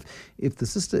thrive. If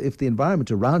the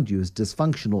environment around you is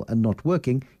dysfunctional and not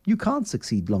working, you can't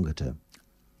succeed longer term.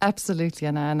 Absolutely,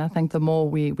 and I think the more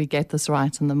we get this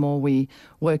right and the more we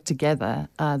work together,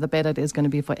 the better it is going to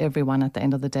be for everyone at the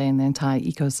end of the day in the entire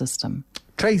ecosystem.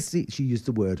 Tracy, she used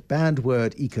the banned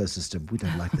word, ecosystem. We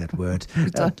don't like that word.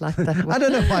 We don't like that word. I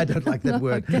don't know why I don't like that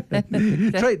word.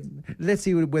 Okay. Let's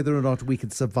see whether or not we can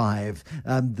survive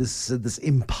this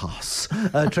impasse.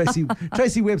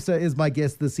 Tracy Webster is my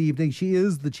guest this evening. She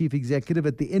is the Chief Executive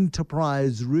at the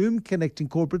Enterprise Room, connecting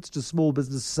corporates to small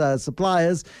business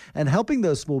suppliers and helping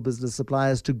those small business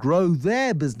suppliers to grow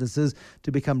their businesses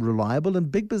to become reliable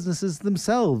and big businesses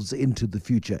themselves into the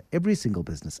future. Every single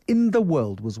business in the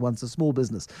world was once a small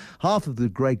business. Half of the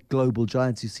great global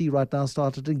giants you see right now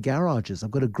started in garages.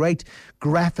 I've got a great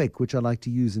graphic which I like to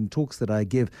use in talks that I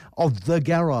give of the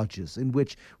garages, in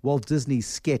which Walt Disney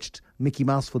sketched Mickey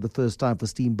Mouse for the first time for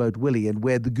Steamboat Willie, and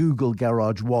where the Google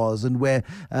garage was, and where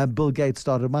Bill Gates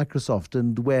started Microsoft,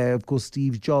 and where, of course,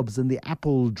 Steve Jobs and the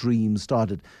Apple dream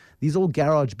started. These are all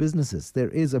garage businesses.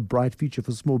 There is a bright future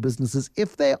for small businesses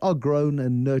if they are grown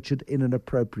and nurtured in an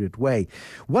appropriate way.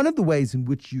 One of the ways in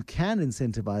which you can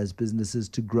incentivize businesses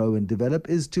to grow and develop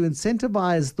is to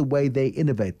incentivize the way they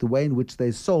innovate, the way in which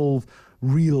they solve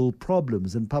real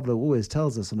problems. And Pavlo always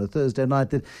tells us on a Thursday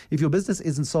night that if your business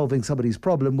isn't solving somebody's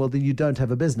problem, well, then you don't have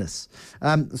a business.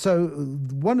 So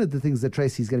one of the things that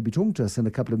Tracy's going to be talking to us in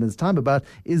a couple of minutes' time about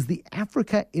is the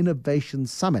Africa Innovation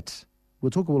Summit. We'll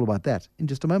talk all about that in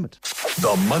just a moment.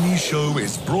 The Money Show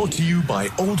is brought to you by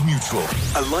Old Mutual,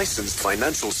 a licensed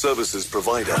financial services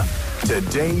provider.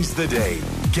 Today's the day.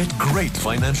 Get great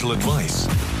financial advice.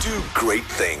 Do great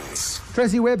things.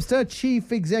 Tracy Webster,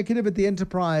 Chief Executive at the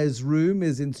Enterprise Room,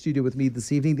 is in studio with me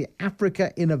this evening. The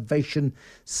Africa Innovation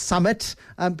Summit.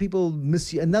 People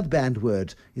miss you. Another banned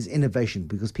word is innovation,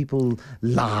 because people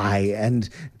lie and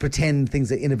pretend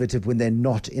things are innovative when they're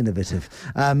not innovative.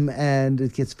 And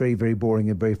it gets very, very boring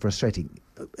and very frustrating.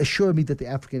 Assure me that the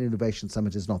African Innovation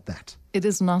Summit is not that. It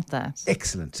is not that.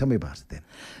 Excellent. Tell me about it then.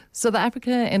 So the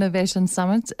Africa Innovation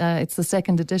Summit, it's the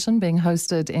second edition, being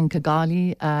hosted in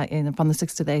Kigali from the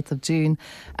 6th to the 8th of June.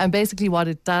 And basically what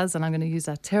it does, and I'm going to use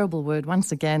that terrible word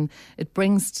once again, it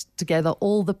brings together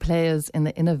all the players in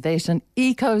the innovation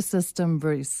ecosystem,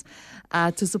 Bruce,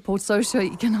 to support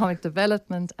socio-economic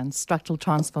development and structural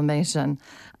transformation,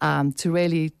 to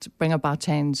really bring about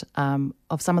change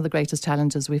of some of the greatest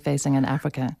challenges we're facing in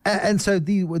Africa. And so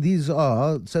these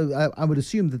are, so I would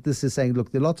assume that this is saying,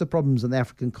 look, there are lots of problems in the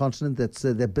African continent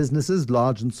that businesses,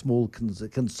 large and small,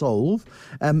 can solve,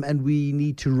 and we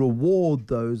need to reward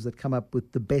those that come up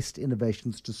with the best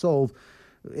innovations to solve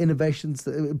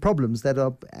problems that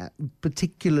are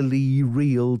particularly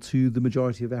real to the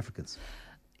majority of Africans.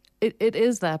 It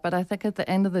is that, but I think at the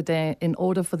end of the day, in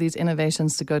order for these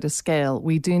innovations to go to scale,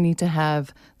 we do need to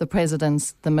have the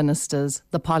presidents, the ministers,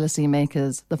 the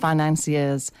policymakers, the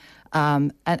financiers,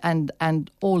 and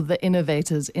all the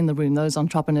innovators in the room, those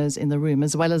entrepreneurs in the room,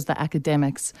 as well as the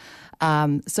academics.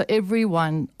 So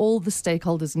everyone, all the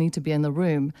stakeholders need to be in the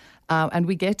room. And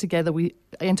we get together.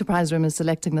 Enterprise Room is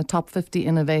selecting the top 50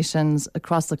 innovations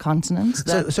across the continent.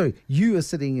 So, sorry, you are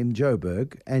sitting in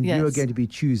Joburg, and Yes. you are going to be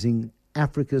choosing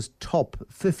Africa's top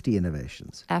 50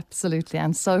 innovations. Absolutely.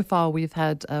 And so far, we've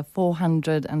had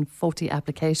 440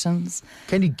 applications.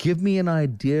 Can you give me an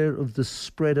idea of the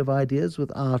spread of ideas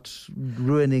without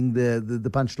ruining the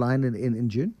punchline in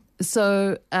June?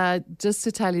 So just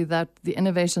to tell you that the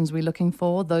innovations we're looking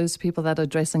for, those people that are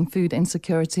addressing food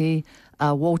insecurity,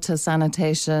 water,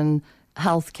 sanitation,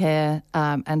 healthcare,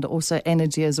 and also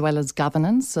energy as well as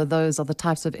governance. So those are the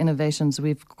types of innovations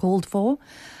we've called for.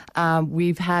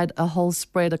 We've had a whole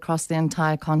spread across the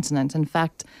entire continent. In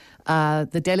fact,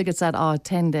 the delegates that are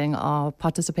attending are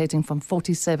participating from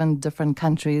 47 different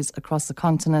countries across the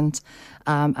continent.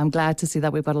 I'm glad to see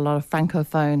that we've got a lot of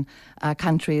Francophone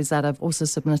countries that have also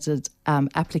submitted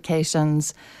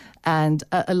applications. And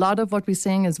a lot of what we're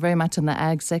seeing is very much in the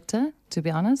ag sector, to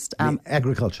be honest.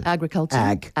 Agriculture. Agriculture.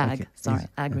 Ag. Okay. Sorry, Yes.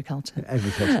 agriculture.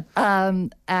 Agriculture.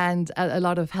 And a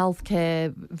lot of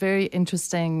healthcare, very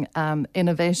interesting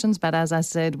innovations. But as I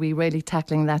said, we're really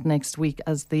tackling that next week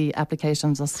as the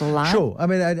applications are still live. Sure. I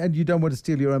mean, and you don't want to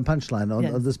steal your own punchline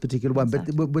on this particular one.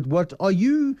 Exactly. But what are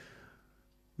you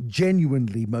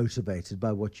genuinely motivated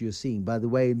by what you're seeing, by the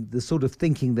way, the sort of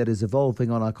thinking that is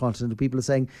evolving on our continent? People are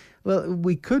saying, well,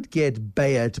 we could get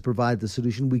Bayer to provide the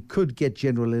solution, we could get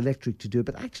General Electric to do it,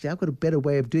 but actually I've got a better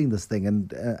way of doing this thing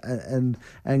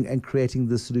and creating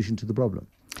the solution to the problem.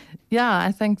 Yeah,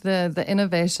 I think the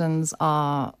innovations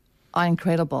are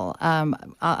incredible.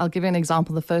 I'll give you an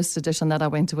example. The first edition that I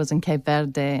went to was in Cape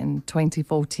Verde in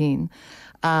 2014.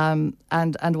 And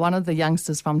one of the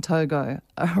youngsters from Togo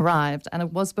arrived, and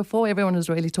it was before everyone was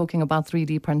really talking about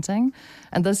 3D printing.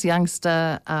 And this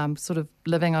youngster, sort of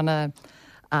living on a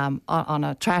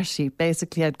trash heap,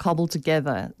 basically had cobbled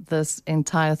together this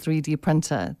entire 3D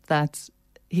printer that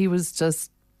he was just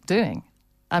doing.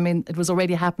 I mean, it was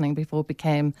already happening before it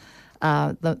became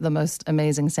the most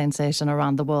amazing sensation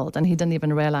around the world. And he didn't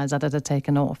even realize that it had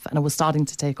taken off, and it was starting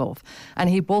to take off. And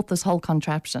he bought this whole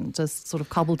contraption, just sort of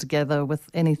cobbled together with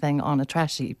anything on a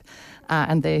trash heap.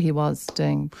 And there he was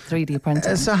doing 3D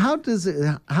printing. So how does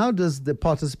the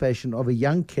participation of a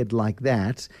young kid like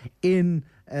that in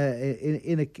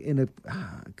a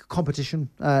competition,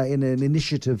 in an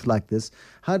initiative like this,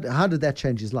 how did that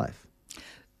change his life?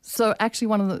 So actually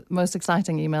one of the most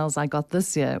exciting emails I got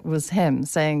this year was him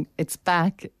saying, it's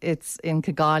back, it's in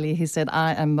Kigali. He said,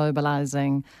 I am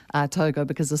mobilizing Togo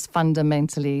because this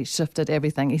fundamentally shifted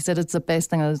everything. He said, it's the best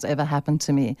thing that has ever happened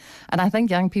to me. And I think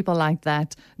young people like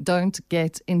that don't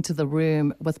get into the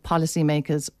room with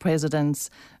policymakers,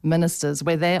 presidents, ministers,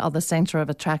 where they are the center of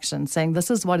attraction, saying, this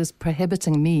is what is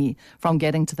prohibiting me from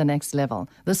getting to the next level.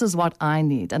 This is what I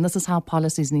need. And this is how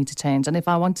policies need to change. And if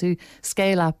I want to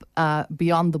scale up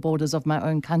beyond the borders of my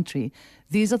own country,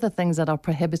 these are the things that are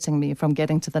prohibiting me from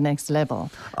getting to the next level.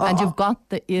 And you've got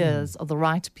the ears of the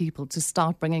right people to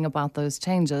start bringing about those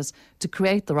changes to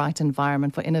create the right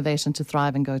environment for innovation to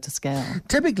thrive and go to scale.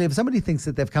 Typically, if somebody thinks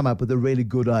that they've come up with a really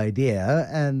good idea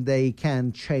and they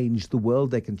can change the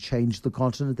world, they can change the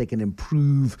continent, they can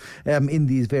improve in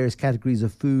these various categories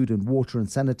of food and water and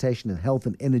sanitation and health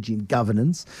and energy and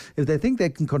governance, if they think they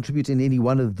can contribute in any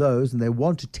one of those and they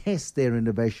want to test their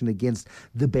innovation against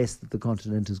the best that the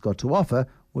continent has got to offer,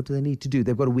 what do they need to do?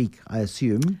 They've got a week, I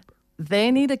assume.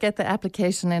 They need to get the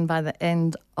application in by the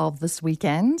end of this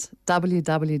weekend,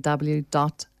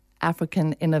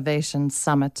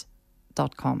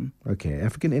 www.africaninnovationsummit.com. Okay,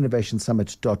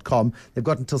 africaninnovationsummit.com. They've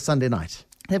got until Sunday night.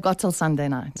 They've got till Sunday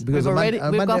night. Because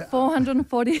we've got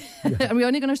 440, and we're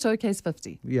only going to showcase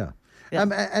 50. Yeah. Yeah.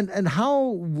 And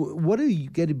what are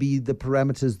going to be the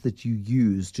parameters that you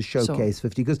use to showcase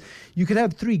 50? Because you could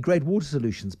have 3 great water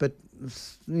solutions, but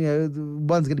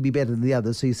one's going to be better than the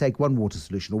other. So you take one water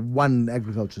solution, or one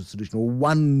agricultural solution, or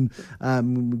one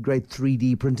great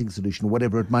 3D printing solution, or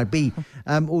whatever it might be.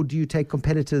 Or do you take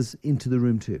competitors into the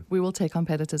room too? We will take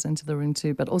competitors into the room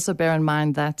too, but also bear in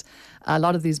mind that a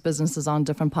lot of these businesses are in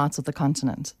different parts of the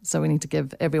continent. So we need to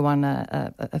give everyone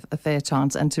a fair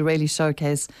chance and to really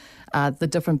showcase the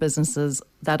different businesses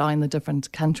that are in the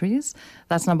different countries.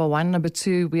 That's number one. Number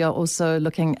two, we are also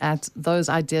looking at those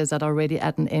ideas that are already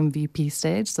at an MVP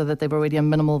stage, so that they've already a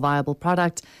minimal viable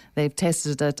product, they've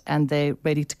tested it, and they're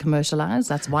ready to commercialize.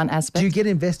 That's one aspect. Do you get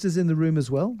investors in the room as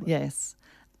well? Yes.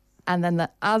 And then the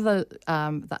other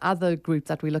group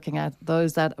that we're looking at,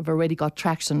 those that have already got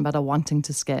traction but are wanting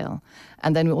to scale.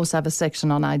 And then we also have a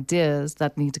section on ideas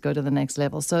that need to go to the next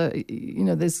level. So,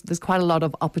 there's quite a lot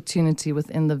of opportunity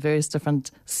within the various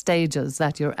different stages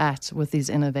that you're at with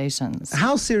these innovations.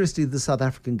 How seriously is the South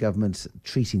African government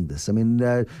treating this? I mean,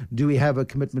 do we have a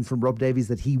commitment from Rob Davies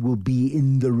that he will be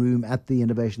in the room at the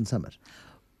Innovation Summit?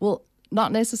 Well,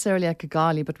 not necessarily at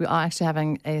Kigali, but we are actually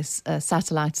having a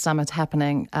satellite summit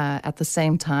happening at the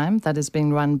same time that is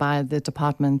being run by the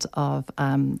Department of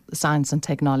Science and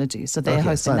Technology. So they're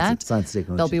hosting that. Science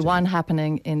Technology. There'll be one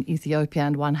happening in Ethiopia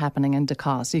and one happening in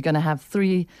Dakar. So you're going to have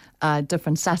 3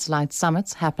 different satellite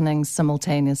summits happening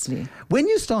simultaneously. When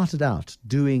you started out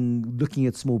looking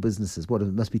at small businesses,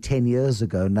 it must be 10 years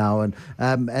ago now,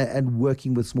 and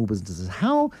working with small businesses,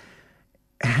 how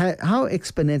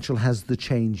exponential has the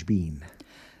change been?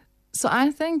 So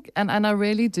I think, and I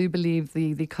really do believe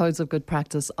the codes of good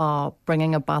practice are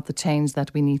bringing about the change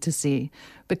that we need to see.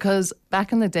 Because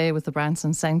back in the day with the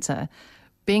Branson Center,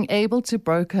 being able to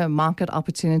broker market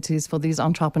opportunities for these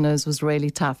entrepreneurs was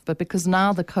really tough. But because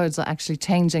now the codes are actually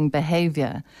changing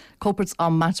behavior, corporates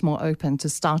are much more open to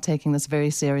start taking this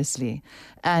very seriously.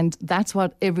 And that's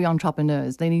what every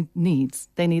entrepreneur needs.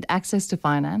 They need access to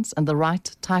finance and the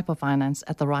right type of finance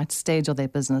at the right stage of their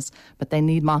business, but they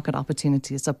need market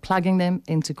opportunities. So plugging them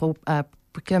into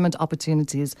procurement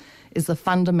opportunities is the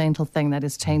fundamental thing that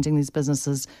is changing these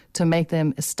businesses to make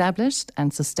them established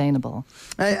and sustainable.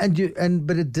 But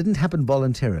it didn't happen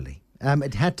voluntarily.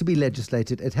 It had to be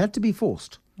legislated. It had to be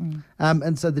forced.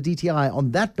 And so the DTI,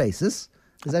 on that basis,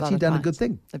 has actually done a good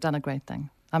thing. They've done a great thing.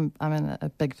 I'm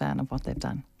a big fan of what they've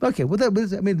done. Okay, well,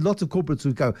 lots of corporates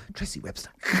would go, Tracy Webster.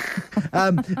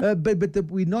 But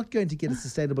we're not going to get a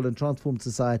sustainable and transformed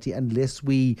society unless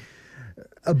we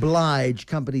oblige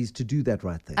companies to do that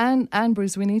right thing. And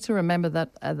Bruce, we need to remember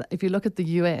that if you look at the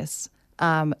US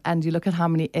and you look at how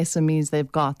many SMEs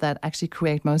they've got that actually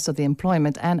create most of the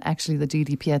employment and actually the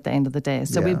GDP at the end of the day.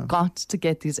 So we've got to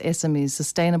get these SMEs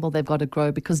sustainable. They've got to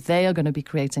grow because they are going to be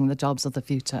creating the jobs of the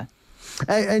future.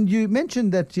 And you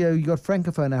mentioned that you got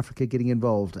Francophone Africa getting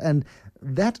involved, and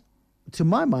that, to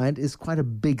my mind, is quite a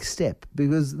big step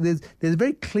because there's a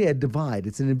very clear divide.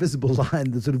 It's an invisible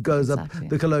line that sort of goes up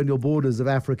the colonial borders of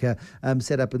Africa,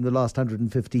 set up in the last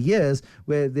 150 years,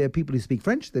 where there are people who speak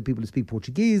French, there are people who speak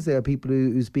Portuguese, there are people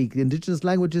who speak indigenous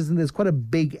languages, and there's quite a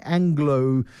big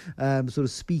Anglo sort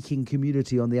of speaking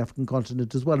community on the African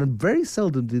continent as well. And very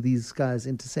seldom do these guys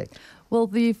intersect. Well,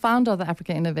 the founder of the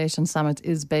Africa Innovation Summit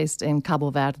is based in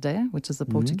Cabo Verde, which is a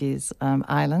Portuguese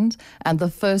island. And the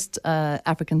first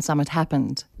African summit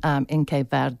happened in Cape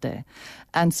Verde.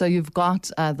 And so you've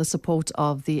got the support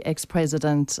of the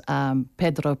ex-president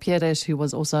Pedro Pires, who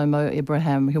was also Mo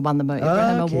Ibrahim, who won the Mo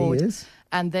Ibrahim Award. Yes.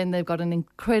 And then they've got an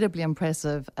incredibly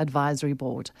impressive advisory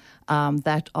board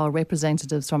that are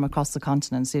representatives from across the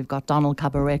continent. So you've got Donald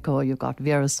Kabareko, you've got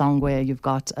Vera Songwe, you've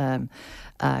got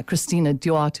Christina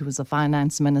Duarte, who was the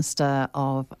finance minister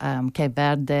of Cape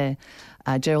Verde,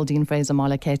 Geraldine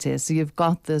Fraser-Molekete. So you've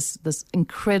got this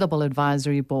incredible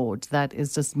advisory board that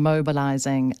is just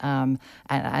mobilizing and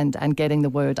getting the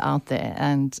word out there.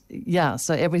 And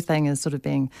so everything is sort of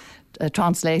being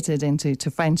translated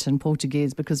into French and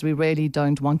Portuguese because we really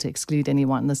don't want to exclude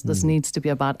anyone. This needs to be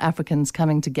about Africans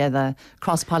coming together,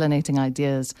 cross-pollinating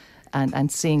ideas,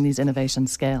 and seeing these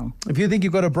innovations scale. If you think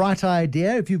you've got a bright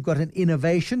idea, if you've got an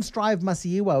innovation, Strive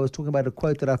Masiyiwa. I was talking about a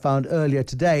quote that I found earlier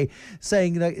today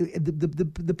saying,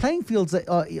 the playing fields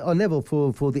are level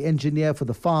for the engineer, for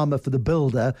the farmer, for the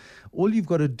builder. All you've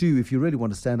got to do if you really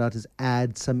want to stand out is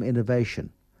add some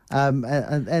innovation. And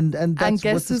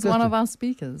guess who's one of our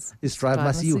speakers? Is Strive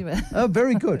Masiyiwa. Oh,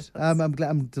 very good. I'm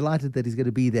delighted that he's going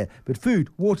to be there. But food,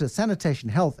 water, sanitation,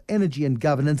 health, energy and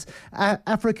governance,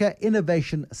 Africa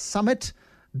Innovation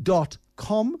Summit.com.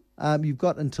 You've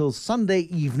got until Sunday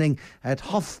evening at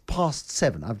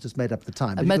 7:30. I've just made up the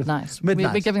time. Midnight.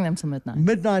 We're giving them till midnight.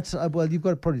 Midnight. Well, you've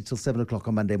got probably till 7 o'clock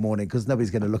on Monday morning because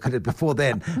nobody's going to look at it before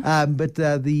then. But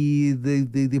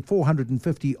the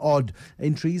 450 odd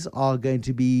entries are going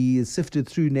to be sifted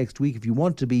through next week. If you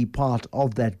want to be part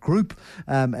of that group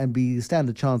and stand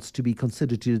a chance to be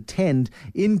considered to attend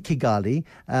in Kigali,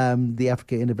 the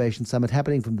Africa Innovation Summit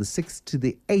happening from the 6th to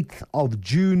the 8th of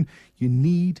June, you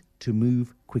need to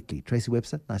move quickly. Tracy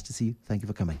Webster, nice to see you. Thank you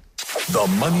for coming. The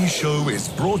Money Show is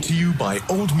brought to you by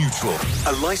Old Mutual,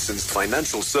 a licensed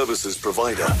financial services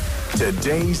provider.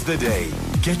 Today's the day.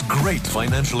 Get great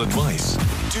financial advice.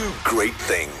 Do great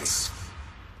things.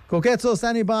 Koketso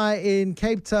standing by in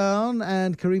Cape Town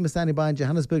and Karima standing by in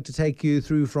Johannesburg to take you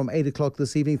through from 8 o'clock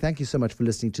this evening. Thank you so much for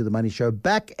listening to The Money Show.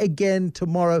 Back again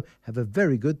tomorrow. Have a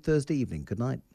very good Thursday evening. Good night.